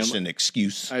got to him. Just an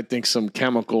excuse. I think some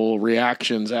chemical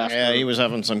reactions after. Yeah, he was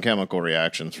having some chemical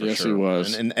reactions for sure. Yes, he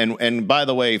was. And by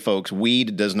the way, folks,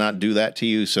 weed does not do that to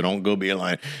you, so don't go be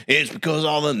like, it's because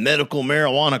all the medical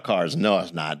marijuana cars. No,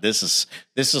 it's not. This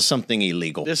is something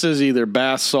illegal. This is either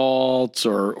bath salts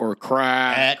or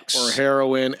crack X. or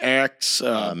heroin, X,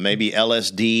 maybe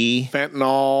LSD,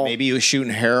 fentanyl. Maybe he was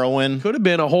shooting heroin. Could have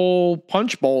been a whole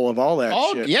punch bowl of all that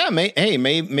shit. Yeah.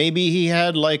 Maybe he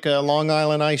had like a Long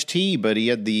Island iced tea, but he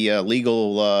had the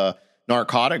legal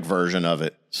narcotic version of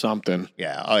it. Something.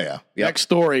 Yeah. Oh, yeah. Yep. Next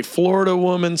story. Florida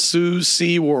woman sues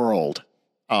SeaWorld.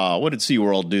 What did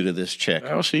SeaWorld do to this chick?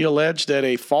 Well, she alleged that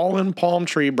a fallen palm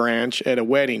tree branch at a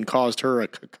wedding caused her a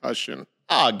concussion.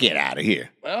 Oh, get out of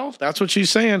here. Well, that's what she's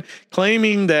saying,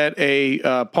 claiming that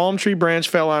a palm tree branch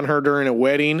fell on her during a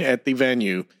wedding at the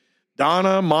venue.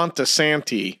 Donna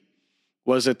Montesanti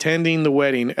was attending the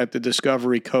wedding at the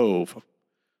Discovery Cove.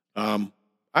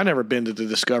 I never been to the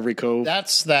Discovery Cove.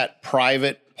 That's that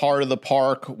private part of the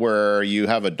park where you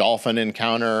have a dolphin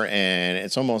encounter, and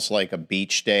it's almost like a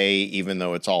beach day, even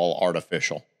though it's all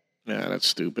artificial. Yeah, that's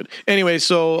stupid. Anyway,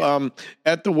 so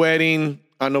at the wedding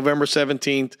on November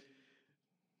 17th,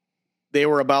 they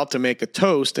were about to make a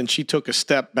toast, and she took a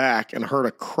step back and heard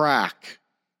a crack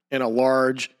in a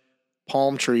large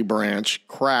palm tree branch,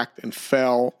 cracked and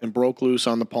fell and broke loose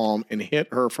on the palm and hit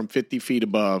her from 50 feet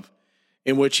above,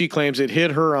 in which she claims it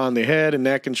hit her on the head and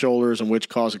neck and shoulders, and which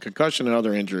caused a concussion and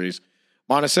other injuries.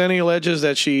 Montesanti alleges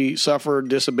that she suffered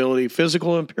disability,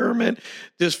 physical impairment,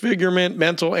 disfigurement,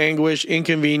 mental anguish,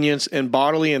 inconvenience, and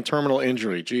bodily and terminal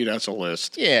injury. Gee, that's a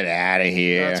list. Get out of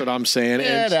here. That's what I'm saying.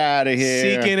 Get out of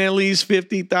here. Seeking at least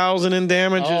 $50,000 in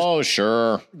damages. Oh,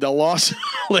 sure. The lawsuit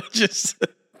alleges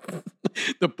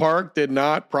the park did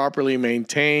not properly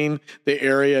maintain the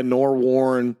area nor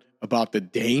warn about the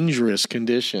dangerous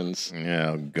conditions.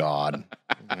 Oh, God.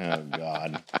 Oh,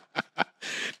 God.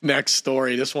 Next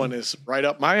story. This one is right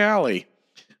up my alley.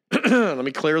 Let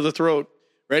me clear the throat.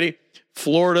 Ready?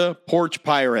 Florida porch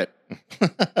pirate.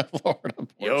 Florida porch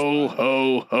Yo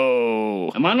ho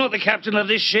ho. Am I not the captain of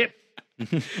this ship?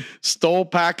 Stole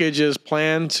packages,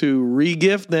 plan to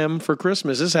regift them for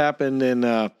Christmas. This happened in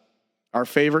our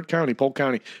favorite county, Polk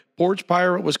County. Porch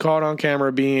pirate was caught on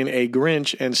camera being a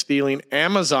Grinch and stealing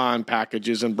Amazon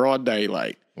packages in broad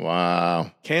daylight.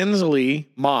 Wow. Kensley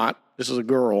Mott, this is a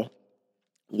girl,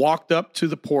 walked up to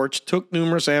the porch, took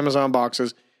numerous Amazon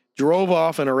boxes, drove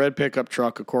off in a red pickup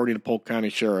truck, according to Polk County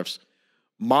sheriffs.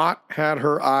 Mott had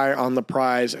her eye on the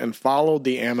prize and followed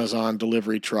the Amazon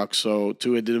delivery truck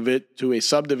to a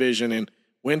subdivision in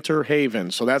Winter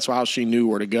Haven. So that's how she knew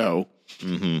where to go.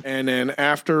 Mm-hmm. And then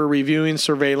after reviewing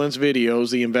surveillance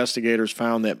videos, the investigators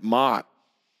found that Mott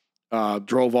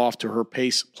drove off to her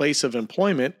place of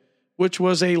employment, which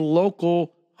was a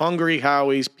local Hungry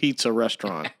Howie's pizza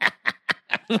restaurant.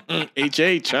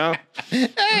 HH, huh?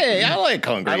 Hey, I like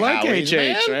Hungry Howie's,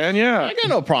 HH, man. Yeah. I got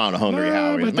no problem with Hungry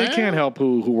Howie's, but man. they can't help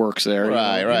who works there.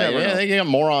 Right, right. Yeah, they got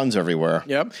morons everywhere.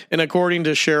 Yep. And according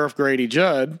to Sheriff Grady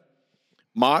Judd,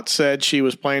 Mott said she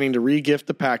was planning to regift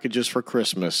the packages for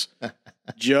Christmas.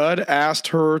 Judd asked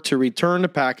her to return the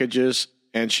packages,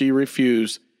 and she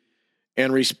refused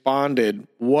and responded,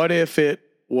 "What if it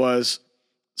was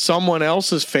someone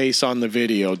else's face on the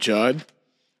video, Judd?"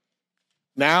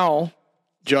 Now,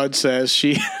 Judd says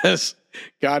she has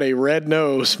got a red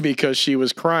nose because she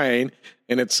was crying,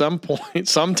 and at some point,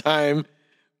 sometime,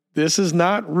 this is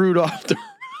not Rudolph the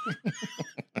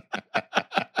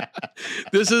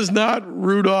This is not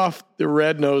Rudolph the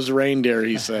Red-Nosed Reindeer,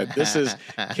 he said. This is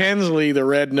Kensley, the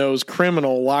red-nosed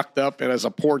criminal, locked up as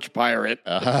a porch pirate.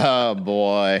 Oh,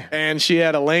 boy. And she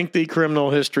had a lengthy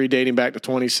criminal history dating back to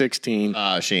 2016.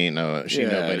 She ain't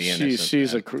nobody innocent.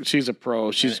 She's a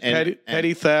pro. She's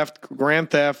petty theft, grand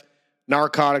theft,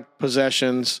 narcotic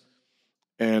possessions,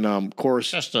 and of course,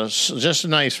 just a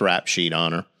nice rap sheet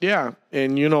on her. Yeah,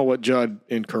 and you know what Judd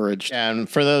encouraged. And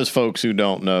for those folks who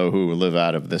don't know, who live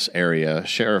out of this area,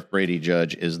 Sheriff Brady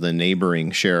Judge is the neighboring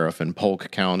sheriff in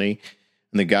Polk County,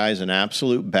 and the guy's an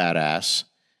absolute badass,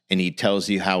 and he tells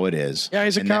you how it is. Yeah,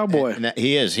 he's a cowboy.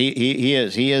 He is.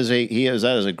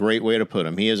 That is a great way to put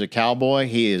him. He is a cowboy.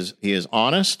 He is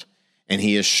honest, and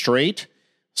he is straight.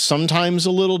 Sometimes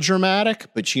a little dramatic,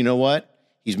 but you know what?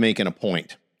 He's making a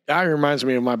point. That reminds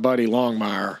me of my buddy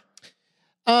Longmire.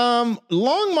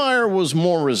 Longmire was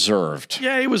more reserved.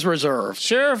 Yeah, he was reserved.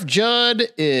 Sheriff Judd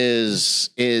is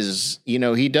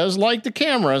he does like the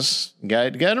cameras.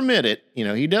 Got to admit it.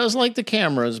 He does like the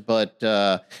cameras,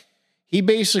 but he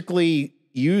basically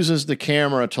uses the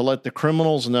camera to let the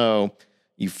criminals know,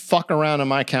 you fuck around in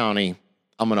my county,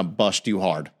 I'm going to bust you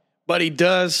hard. But he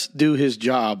does do his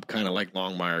job kind of like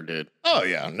Longmire did. Oh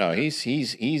yeah, no, he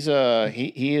is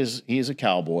a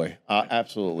cowboy,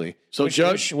 absolutely. So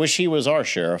wish he was our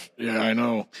sheriff. Yeah, I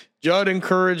know. Judd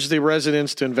encouraged the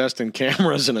residents to invest in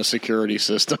cameras and a security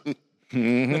system.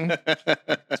 Mm-hmm.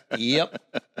 Yep.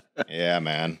 Yeah,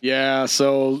 man. Yeah,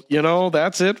 so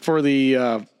that's it for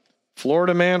the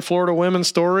Florida Man, Florida Women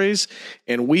stories,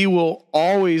 and we will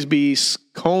always be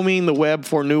combing the web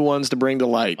for new ones to bring to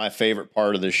light. My favorite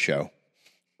part of this show.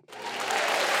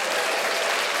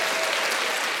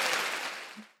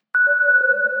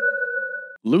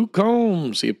 Luke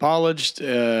Combs, he apologized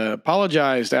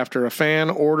after a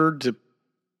fan ordered to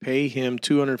pay him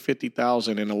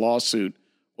 $250,000 in a lawsuit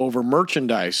over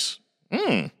merchandise.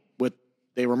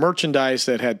 They were merchandise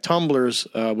that had tumblers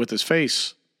with his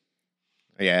face.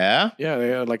 Yeah? Yeah, they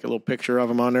had like a little picture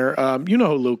of him on there. You know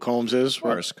who Luke Combs is. Of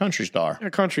course, country star. Yeah,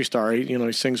 country star.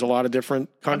 He sings a lot of different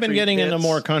country I've been getting hits. into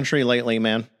more country lately,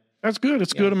 man. That's good.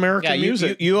 It's good American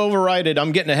music. You overrided.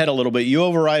 I'm getting ahead a little bit. You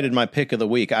overrided my pick of the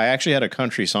week. I actually had a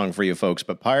country song for you folks,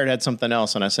 but Pirate had something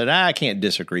else, and I said, I can't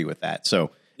disagree with that. So,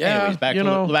 anyways, back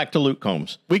to Luke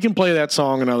Combs. We can play that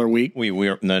song another week.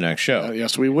 We're in the next show.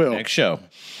 Yes, we will. Next show.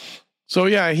 So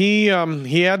yeah, he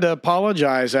had to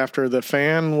apologize after the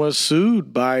fan was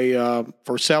sued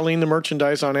for selling the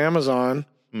merchandise on Amazon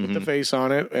with the face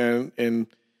on it, and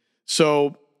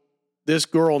so this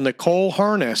girl Nicole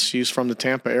Harness, she's from the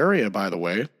Tampa area, by the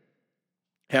way,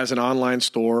 has an online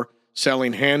store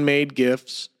selling handmade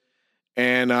gifts,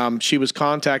 and she was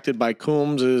contacted by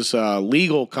Coombs'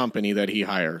 legal company that he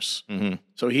hires. Mm-hmm.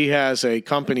 So he has a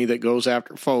company that goes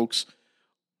after folks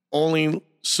only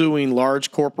suing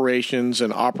large corporations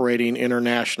and operating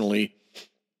internationally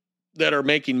that are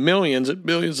making millions and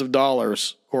billions of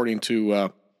dollars, according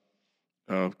to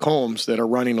Combs, that are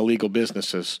running illegal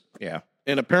businesses. Yeah.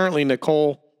 And apparently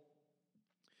Nicole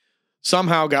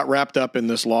somehow got wrapped up in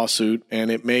this lawsuit, and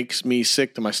it makes me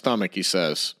sick to my stomach, he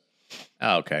says.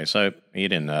 Oh, okay. So he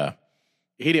didn't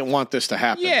want this to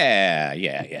happen. Yeah.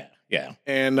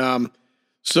 And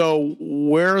So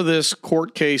where this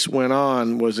court case went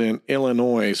on was in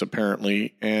Illinois,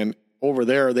 apparently, and over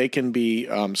there they can be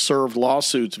served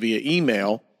lawsuits via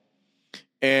email,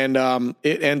 and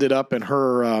it ended up in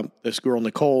her this girl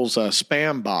Nicole's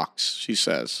spam box. She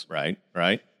says, Right.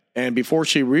 and before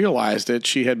she realized it,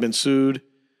 she had been sued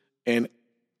and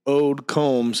owed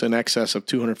Combs in excess of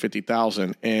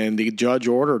 $250,000, and the judge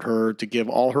ordered her to give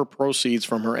all her proceeds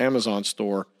from her Amazon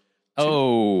store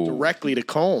directly to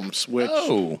Combs,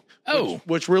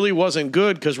 which really wasn't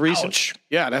good because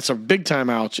that's a big time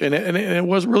ouch, and it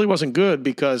wasn't good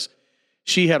because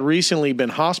she had recently been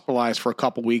hospitalized for a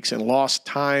couple weeks and lost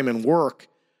time and work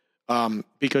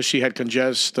because she had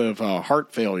congestive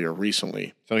heart failure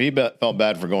recently. So he felt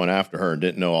bad for going after her and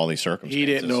didn't know all these circumstances. He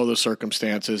didn't know the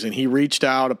circumstances, and he reached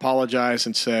out, apologized,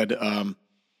 and said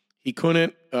he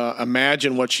couldn't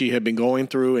imagine what she had been going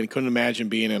through and couldn't imagine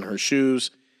being in her shoes.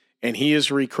 And he is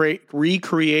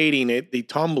recreating the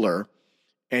Tumblr,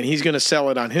 and he's going to sell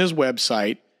it on his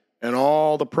website, and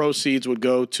all the proceeds would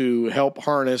go to help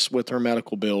Harness with her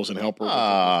medical bills and help her.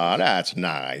 Ah, that's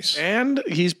nice. And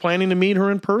he's planning to meet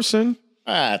her in person.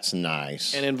 That's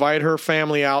nice. And invite her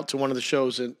family out to one of the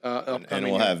shows upcoming. And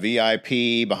we'll have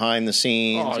VIP behind the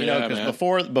scenes, Oh,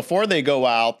 because before they go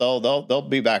out, they'll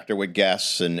be back there with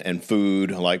guests and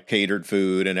food, like catered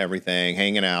food and everything,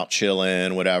 hanging out,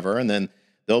 chilling, whatever, and then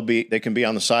they can be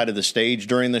on the side of the stage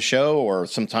during the show, or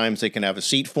sometimes they can have a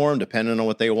seat for them, depending on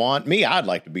what they want. Me, I'd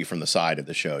like to be from the side of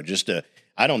the show.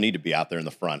 I don't need to be out there in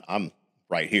the front. I'm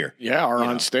right here. Yeah, or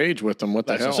on stage with them. What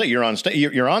the hell? You're on stage.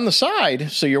 You're on the side,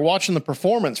 so you're watching the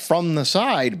performance from the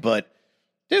side. But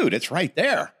dude, it's right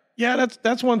there. Yeah,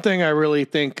 that's one thing I really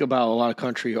think about a lot of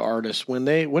country artists. When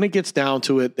it gets down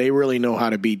to it, they really know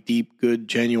how to be deep, good,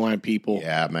 genuine people.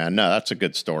 Yeah, man. No, that's a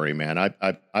good story, man.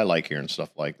 I like hearing stuff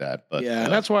like that. But yeah,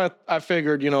 and that's why I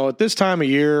figured, at this time of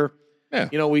year,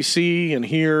 we see and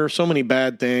hear so many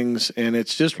bad things, and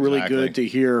it's just really good to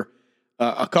hear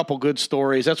a couple good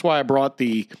stories. That's why I brought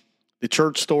the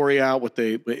church story out with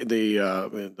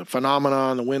the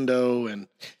phenomenon, the window, and.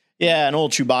 Yeah, and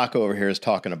old Chewbacca over here is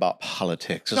talking about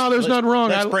politics. No, there's nothing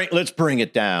wrong. Let's bring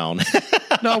it down.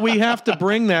 No, we have to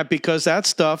bring that because that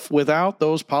stuff, without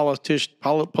those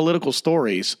political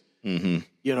stories,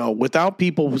 without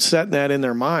people setting that in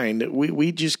their mind,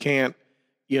 we just can't,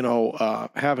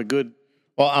 have a good.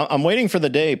 Well, I'm waiting for the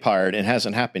day, Pirate. It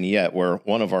hasn't happened yet, where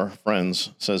one of our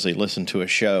friends says they listen to a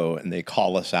show and they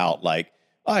call us out like,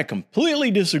 I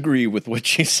completely disagree with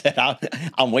what you said.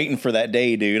 I'm waiting for that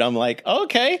day, dude. I'm like,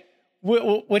 okay.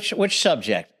 Which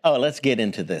subject? Oh, let's get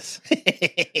into this.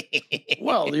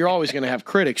 Well, you're always going to have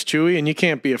critics, Chewy, and you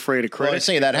can't be afraid of critics. Well, I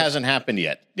say that hasn't happened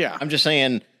yet. Yeah. I'm just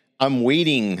saying I'm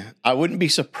waiting. I wouldn't be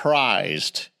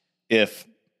surprised if,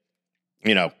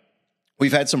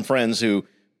 we've had some friends who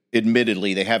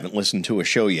admittedly they haven't listened to a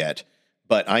show yet,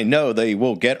 but I know they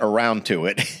will get around to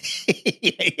it.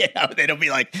 They'll be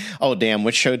like, oh, damn,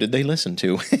 which show did they listen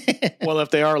to? Well,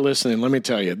 if they are listening, let me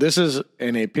tell you, this is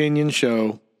an opinion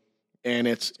show. And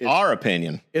it's our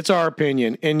opinion. It's our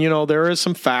opinion. And, there is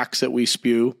some facts that we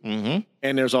spew. Mm-hmm.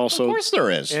 And there's also. Of course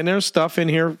there is. And there's stuff in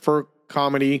here for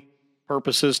comedy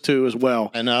purposes, too, as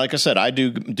well. And like I said, I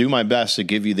do my best to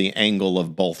give you the angle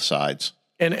of both sides.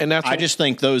 And that's. I just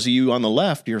think those of you on the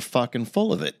left, you're fucking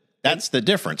full of it. That's the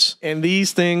difference. And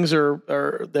these things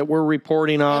are that we're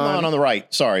reporting on. And on the right.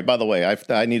 Sorry, by the way,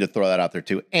 I need to throw that out there,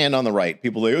 too. And on the right.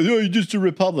 People say, oh, you're just a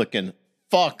Republican.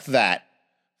 Fuck that.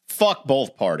 Fuck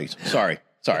both parties. Sorry.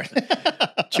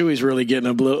 Chewy's really getting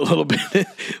a little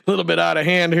bit out of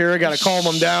hand here. I got to calm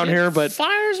him down here, but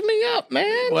fires me up,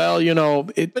 man. Well,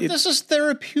 this is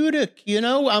therapeutic.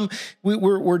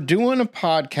 We're doing a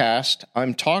podcast.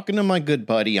 I'm talking to my good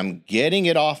buddy. I'm getting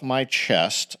it off my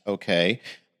chest. Okay,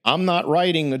 I'm not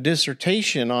writing a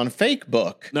dissertation on fake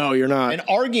book. No, you're not. And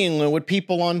arguing with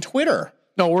people on Twitter.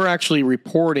 No, we're actually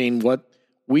reporting what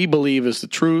we believe is the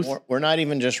truth. We're not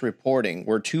even just reporting.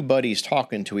 We're two buddies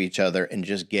talking to each other and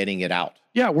just getting it out.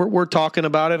 Yeah, we're talking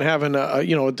about it, having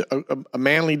a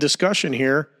manly discussion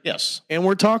here. Yes, and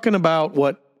we're talking about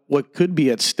what could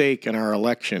be at stake in our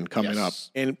election coming up,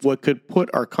 and what could put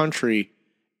our country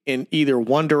in either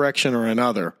one direction or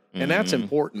another, and that's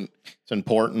important. It's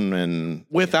important, and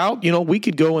without we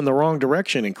could go in the wrong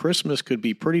direction, and Christmas could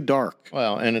be pretty dark.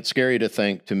 Well, and it's scary to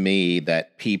think to me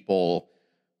that people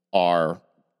are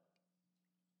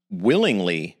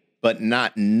willingly, but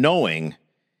not knowing,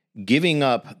 giving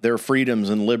up their freedoms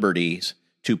and liberties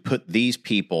to put these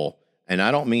people, and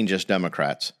I don't mean just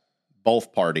Democrats,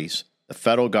 both parties, the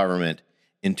federal government,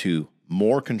 into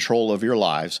more control of your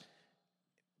lives,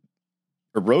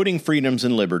 eroding freedoms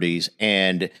and liberties,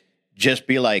 and just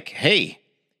be like, hey,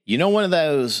 You know, one of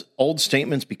those old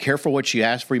statements, be careful what you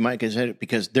ask for, you might get it,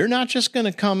 because they're not just going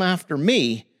to come after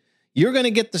me. You're going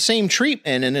to get the same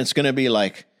treatment, and it's going to be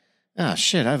like, ah,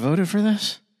 shit, I voted for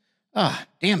this? Ah,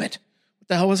 damn it. What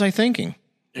the hell was I thinking?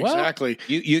 Exactly.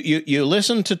 Well, you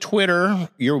listen to Twitter,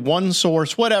 your one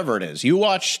source, whatever it is. You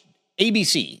watch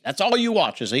ABC. That's all you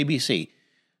watch is ABC.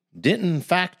 Didn't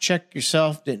fact check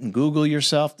yourself, didn't Google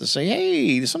yourself to say,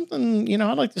 hey, there's something, you know,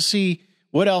 I'd like to see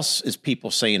what else is people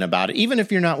saying about it. Even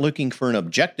if you're not looking for an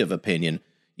objective opinion,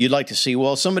 you'd like to see,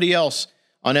 well, somebody else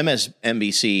on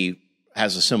MSNBC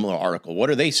has a similar article. What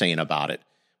are they saying about it?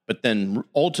 But then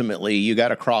ultimately you got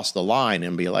to cross the line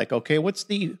and be like, okay, what's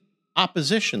the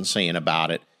opposition saying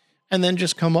about it? And then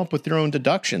just come up with your own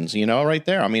deductions, you know, right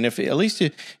there. I mean, if you at least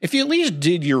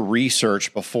did your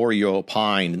research before you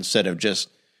opined, instead of just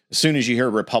as soon as you hear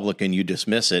Republican, you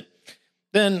dismiss it,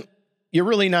 then you're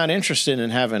really not interested in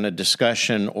having a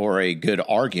discussion or a good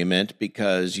argument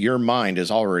because your mind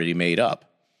is already made up.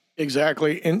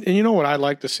 Exactly. And you know what I'd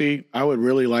like to see? I would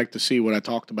really like to see what I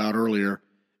talked about earlier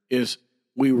is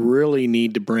we really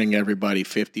need to bring everybody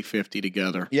 50-50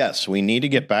 together. Yes, we need to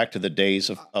get back to the days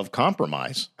of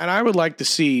compromise. And I would like to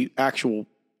see actual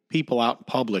people out in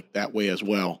public that way as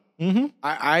well. Mm-hmm.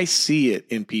 I see it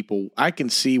in people. I can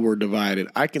see we're divided.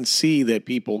 I can see that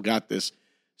people got this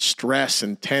stress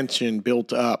and tension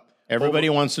built up. Everybody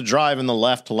wants to drive in the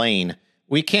left lane.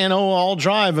 We can't all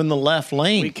drive in the left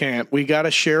lane. We can't. We got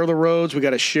to share the roads. We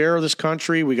got to share this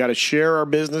country. We got to share our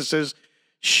businesses,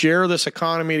 share this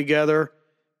economy together.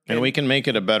 And we can make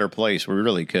it a better place. We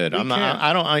really could.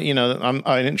 I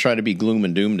didn't try to be gloom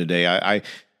and doom today. I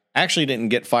actually didn't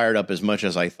get fired up as much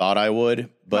as I thought I would.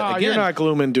 But again, you're not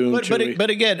gloom and doom. But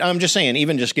again, I'm just saying,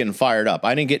 even just getting fired up,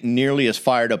 I didn't get nearly as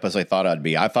fired up as I thought I'd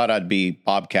be. I thought I'd be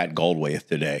Bobcat Goldthwait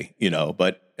today, you know,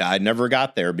 but I never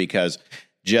got there because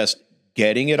just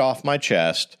getting it off my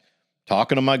chest,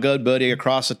 talking to my good buddy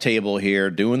across the table here,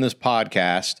 doing this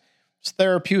podcast, it's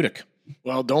therapeutic.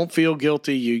 Well, don't feel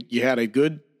guilty. You had a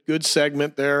good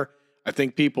segment there. I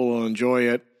think people will enjoy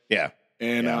it. Yeah.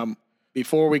 And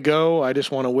before we go, I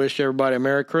just want to wish everybody a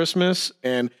Merry Christmas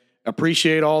and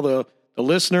appreciate all the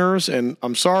listeners. And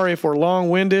I'm sorry if we're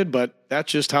long-winded, but that's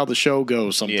just how the show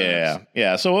goes sometimes.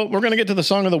 Yeah. So we're going to get to the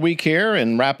song of the week here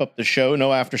and wrap up the show.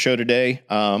 No after show today.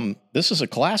 This is a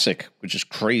classic, which is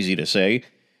crazy to say,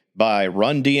 by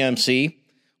Run DMC,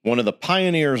 one of the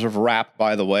pioneers of rap,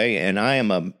 by the way. And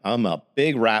I'm a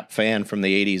big rap fan from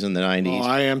the 80s and the 90s. Oh,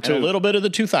 I am too. And a little bit of the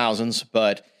 2000s,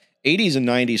 but 80s and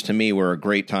 90s to me were a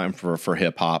great time for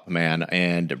hip hop, man.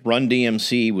 And Run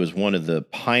DMC was one of the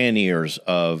pioneers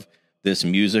of this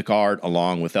music art,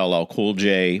 along with LL Cool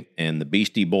J and the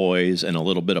Beastie Boys and a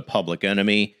little bit of Public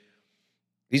Enemy.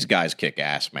 These guys kick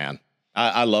ass, man.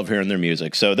 I love hearing their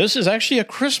music. So this is actually a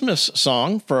Christmas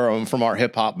song from our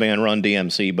hip hop band Run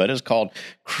DMC, but it's called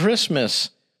Christmas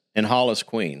in Hollis,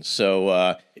 Queens.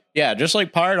 So just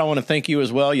like Pirate, I want to thank you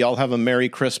as well. Y'all have a Merry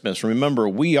Christmas. Remember,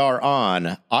 we are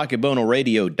on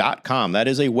AquebonoRadio.com. That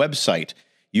is a website.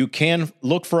 You can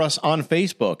look for us on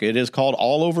Facebook. It is called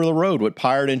All Over the Road with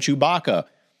Pirate and Chewbacca.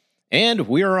 And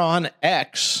we're on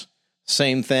X,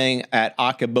 same thing, at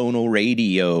Akebono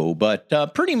Radio.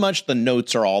 But pretty much the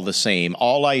notes are all the same.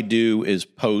 All I do is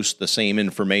post the same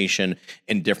information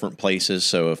in different places.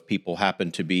 So if people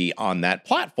happen to be on that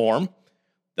platform,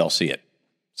 they'll see it.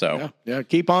 So yeah,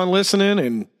 keep on listening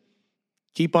and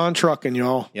keep on trucking,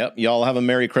 y'all. Yep. Y'all have a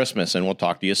Merry Christmas, and we'll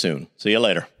talk to you soon. See you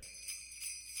later.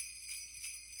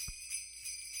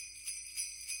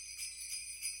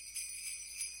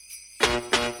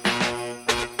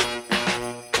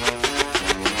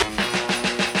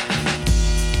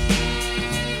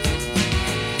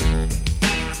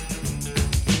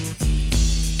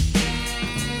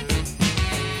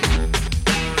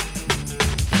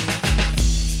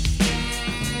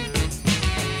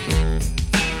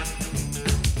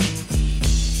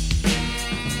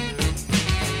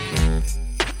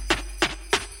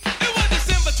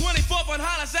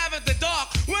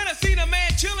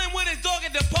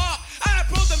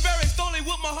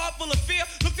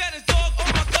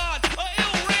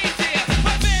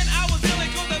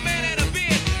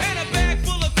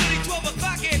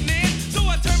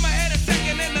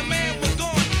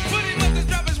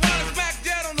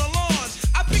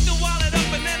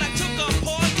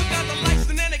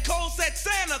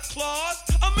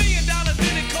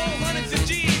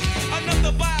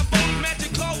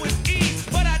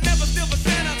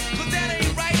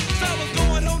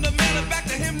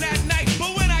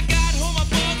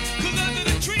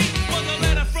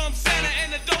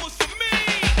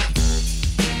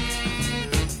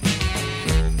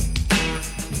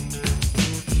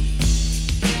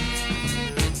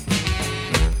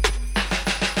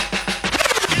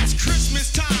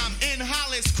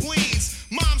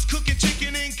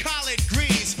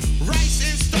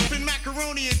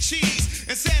 macaroni and cheese.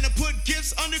 And Santa put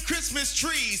gifts under Christmas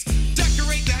trees.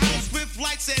 Decorate the house with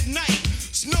lights at night.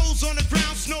 Snow's on the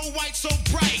ground, snow white so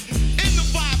bright. In the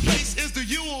fireplace is the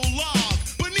Yule log.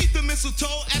 Beneath the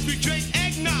mistletoe as we drink